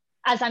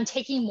as I'm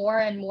taking more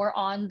and more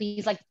on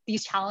these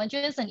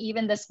challenges, and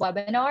even this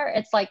webinar,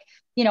 it's like,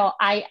 you know,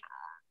 I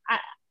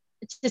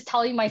just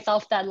telling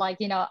myself that like,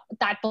 you know,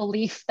 that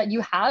belief that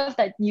you have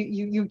that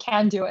you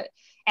can do it,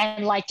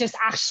 and like just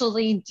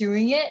actually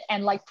doing it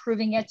and like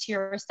proving it to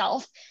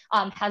yourself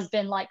has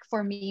been like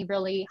for me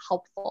really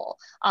helpful.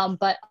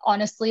 But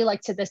honestly,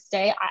 like to this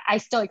day, I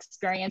still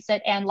experience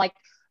it, and like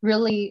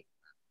really,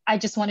 I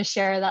just want to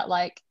share that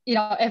like, you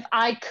know, if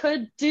I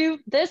could do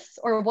this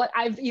or what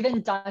I've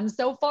even done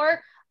so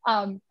far,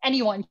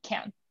 anyone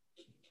can.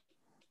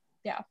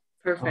 Yeah.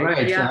 Perfect. All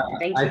right. Yeah,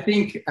 I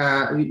think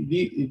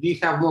we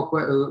have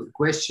more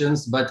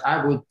questions, but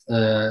I would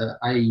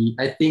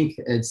I think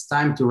it's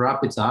time to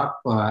wrap it up,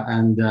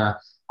 and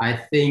I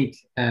think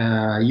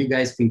you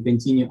guys can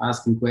continue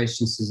asking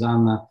questions,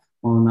 Susanna,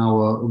 on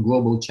our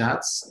global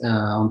chats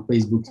on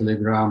Facebook,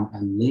 Telegram,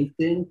 and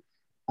LinkedIn.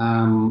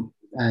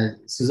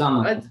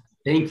 Susanna,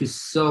 thank you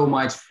so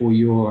much for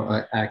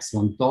your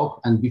excellent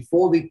talk. And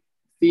before we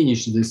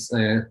finish this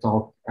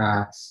talk,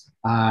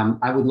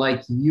 I would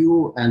like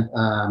you and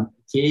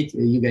Kate,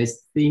 you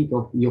guys think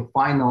of your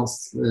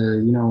finals,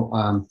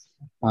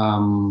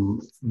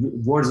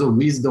 words of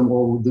wisdom,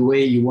 or the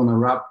way you want to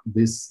wrap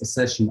this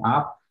session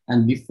up.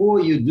 And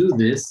before you do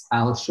this,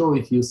 I'll show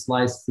a few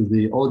slides to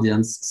the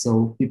audience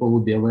so people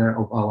will be aware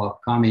of our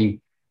upcoming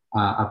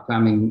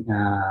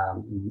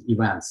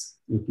events,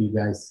 if you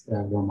guys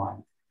don't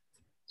mind.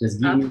 Just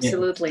give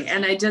Absolutely.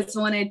 And I just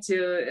wanted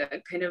to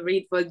kind of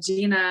read what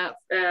Gina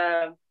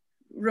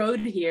wrote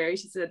here.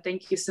 She said,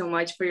 thank you so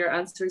much for your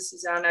answers,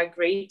 Susanna.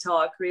 Great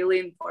talk, really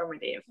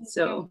informative.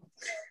 So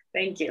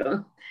thank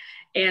you.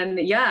 And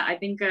yeah, I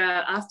think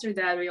after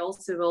that, we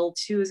also we'll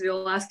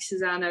ask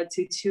Susanna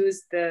to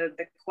choose the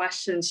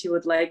question she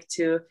would like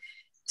to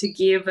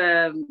give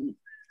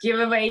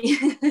away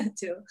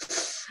to.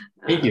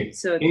 Thank you.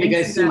 So can you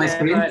guys see my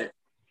screen?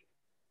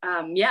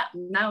 Yeah,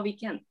 now we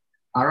can.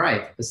 All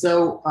right.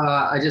 So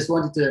I just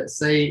wanted to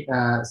say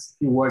a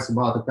few words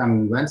about the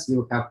coming events.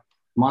 We'll have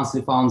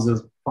monthly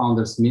founders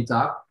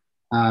meetup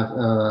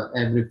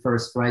every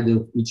first Friday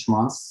of each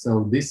month.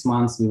 So this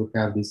month we will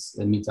have this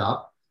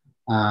meetup,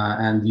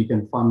 and you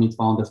can meet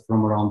founders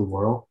from around the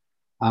world.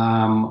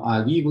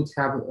 We would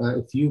have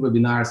a few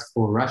webinars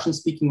for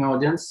Russian-speaking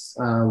audience.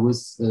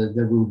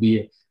 There will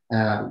be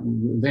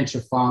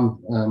venture fund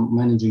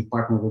managing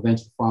partner of a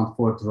venture fund,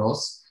 Fort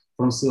Ross,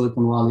 from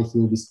Silicon Valley. He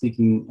will be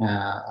speaking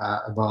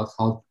about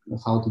how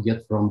to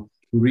get from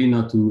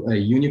Reno to a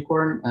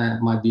unicorn.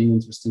 Might be an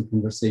interesting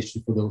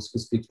conversation for those who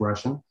speak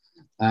Russian.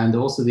 And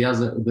also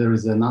there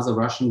is another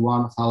Russian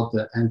one, how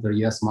to enter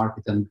US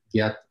market and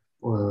get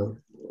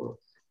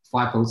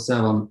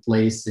 507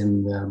 place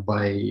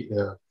by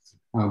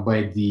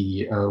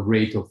the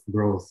rate of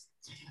growth.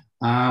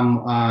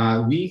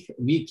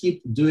 We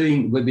keep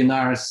doing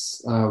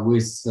webinars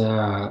with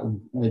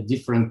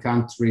different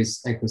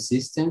countries'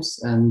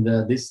 ecosystems, and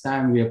this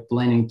time we are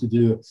planning to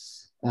do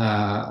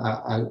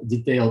a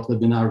detailed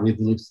webinar with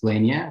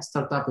Lithuania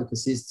startup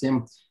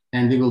ecosystem,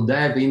 and we will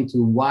dive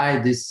into why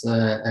this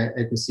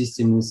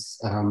ecosystem is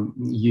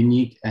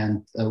unique,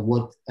 and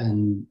what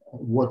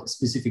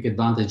specific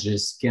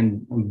advantages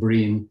can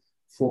bring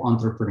for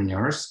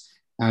entrepreneurs.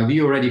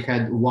 We already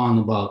had one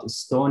about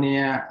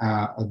Estonia,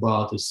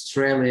 about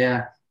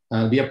Australia,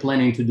 we are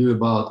planning to do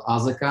about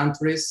other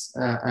countries,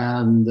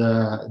 and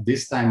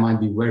this time might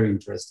be very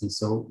interesting.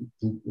 So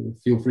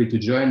feel free to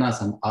join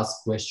us and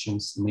ask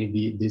questions.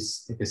 Maybe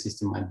this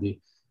ecosystem might be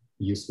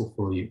useful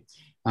for you.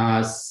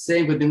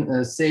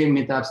 Same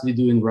meetups we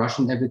do in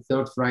Russian every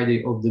third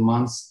Friday of the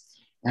month.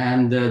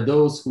 And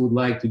those who would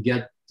like to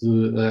get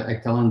to a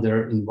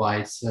calendar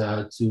invite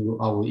to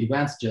our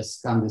events, just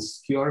scan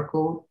this QR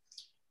code.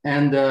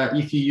 And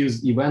if you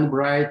use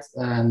Eventbrite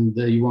and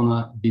you want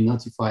to be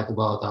notified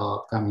about our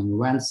upcoming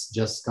events,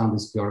 just scan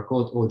this QR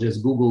code or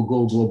just Google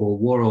Go Global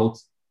World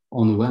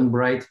on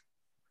Eventbrite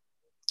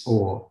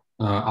or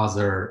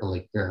other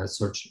like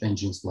search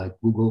engines like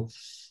Google,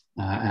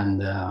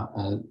 and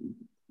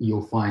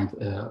you'll find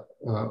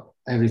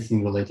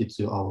everything related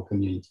to our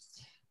community.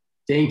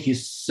 Thank you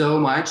so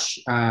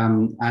much.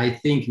 I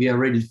think we are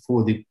ready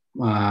for the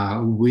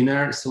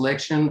winner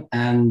selection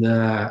and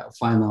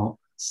final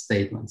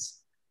statements.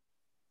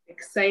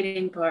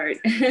 Exciting part.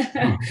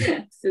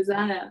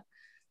 Susanna.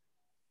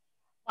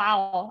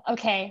 Wow.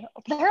 Okay.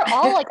 They're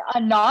all like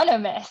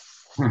anonymous.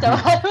 So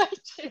I would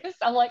choose.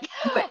 I'm like,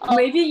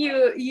 maybe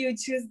you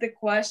choose the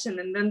question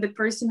and then the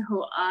person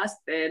who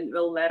asked it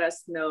will let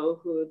us know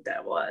who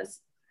that was.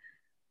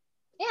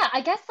 Yeah,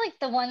 I guess like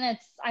the one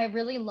that's I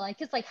really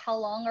like is like how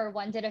long or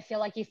when did it feel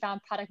like you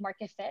found product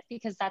market fit?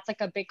 Because that's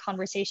like a big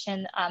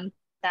conversation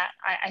that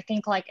I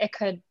think like it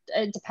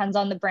depends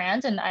on the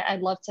brand, and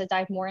I'd love to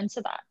dive more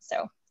into that.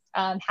 So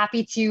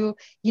happy to,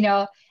 you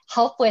know,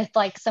 help with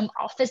like some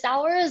office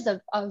hours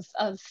of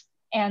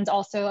and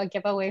also a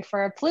giveaway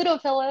for a Pluto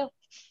pillow.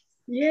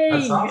 Yay!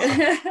 That's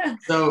awesome.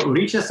 So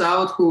reach us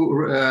out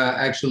who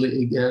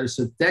actually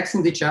so text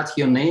in the chat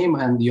your name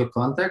and your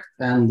contact,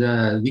 and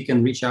we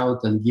can reach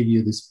out and give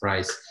you this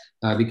prize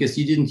because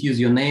you didn't use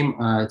your name.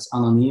 It's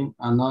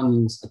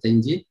anonymous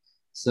attendee.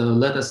 So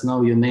let us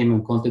know your name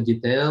and contact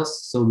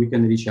details so we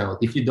can reach out.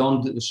 If you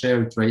don't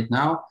share it right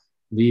now,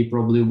 we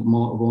probably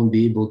won't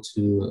be able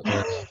to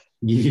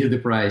give you the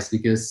prize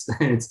because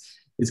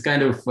it's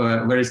kind of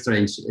very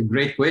strange. A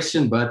great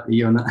question, but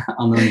you're not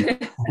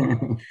anonymous.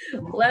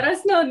 Let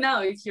us know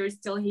now if you're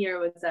still here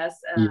with us.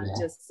 Yeah.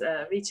 Just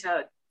reach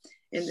out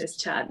in this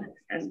chat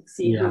and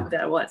see who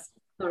that was.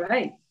 All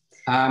right.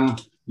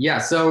 Yeah.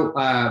 So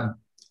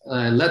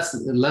let's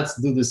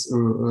do this.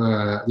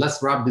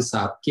 Let's wrap this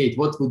up. Kate,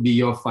 what would be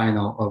your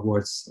final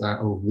words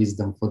of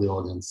wisdom for the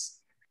audience?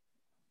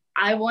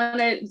 I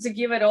wanted to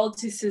give it all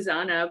to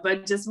Susanna,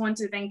 but just want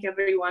to thank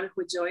everyone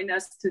who joined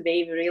us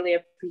today. We really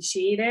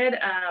appreciate it.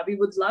 We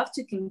would love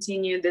to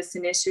continue this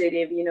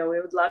initiative. You know,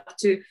 we would love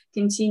to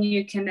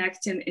continue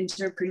connecting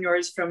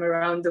entrepreneurs from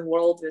around the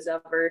world with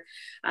our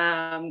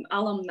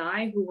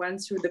alumni who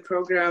went through the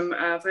program,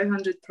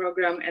 500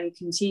 program, and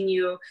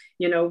continue,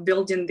 you know,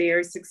 building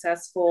their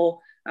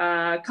successful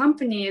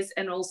companies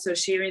and also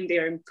sharing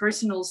their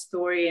personal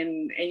story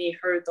and any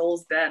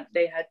hurdles that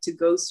they had to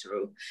go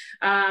through.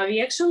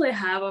 We actually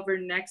have our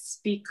next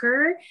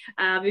speaker.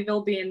 We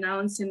will be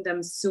announcing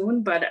them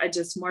soon, but I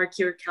just mark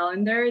your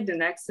calendar. The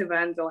next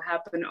event will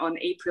happen on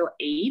April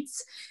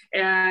 8th.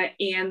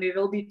 And we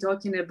will be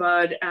talking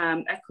about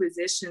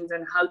acquisitions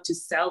and how to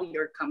sell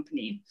your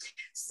company.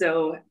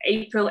 So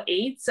April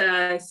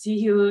 8th, see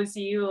you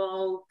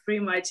all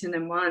pretty much in a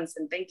month.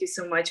 And thank you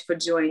so much for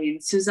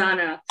joining.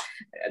 Susanna,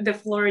 the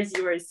floor is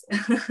yours.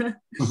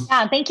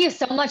 Yeah, thank you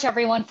so much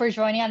everyone for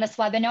joining on this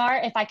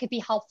webinar. If I could be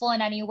helpful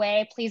in any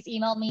way, please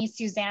email me,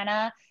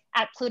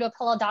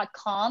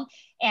 Susanna@plutopillow.com.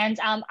 And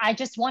I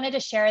just wanted to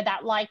share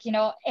that, like, you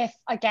know, if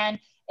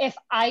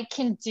I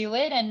can do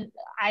it, and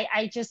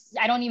I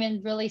don't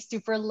even really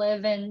super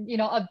live in, you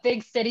know, a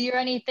big city or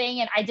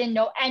anything, and I didn't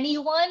know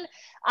anyone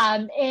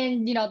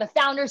in, you know, the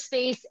founder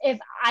space. If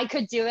I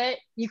could do it,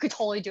 you could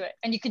totally do it,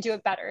 and you could do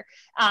it better.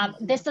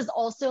 This is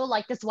also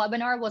like, this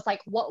webinar was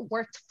like what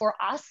worked for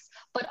us,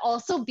 but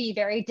also be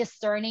very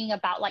discerning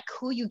about like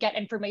who you get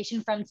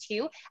information from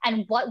too,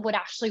 and what would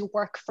actually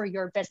work for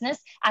your business.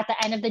 At the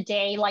end of the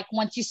day, like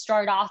once you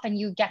start off and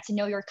you get to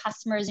know your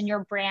customers and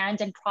your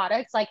brand and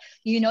products, like,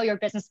 you know your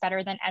business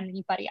better than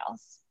anybody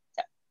else.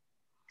 So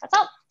that's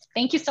all.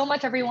 Thank you so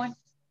much, everyone.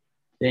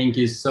 Thank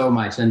you so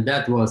much. And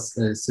that was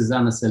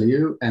Susanna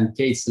Saliu and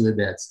Kate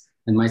Solidets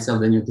and myself,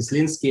 Daniel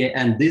Kislinsky.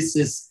 And this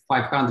is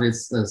 500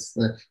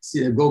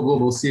 Go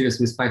Global series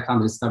with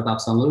 500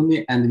 startups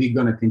alumni. And we're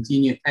going to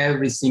continue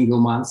every single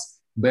month.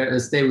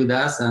 Stay with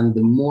us and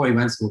the more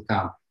events will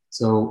come.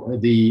 So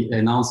the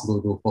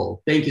announcement will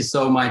follow. Thank you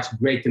so much.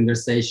 Great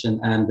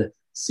conversation and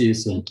see you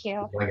soon. Thank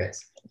you. Bye,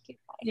 guys. Thank you.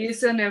 Bye. See you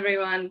soon,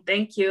 everyone.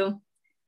 Thank you.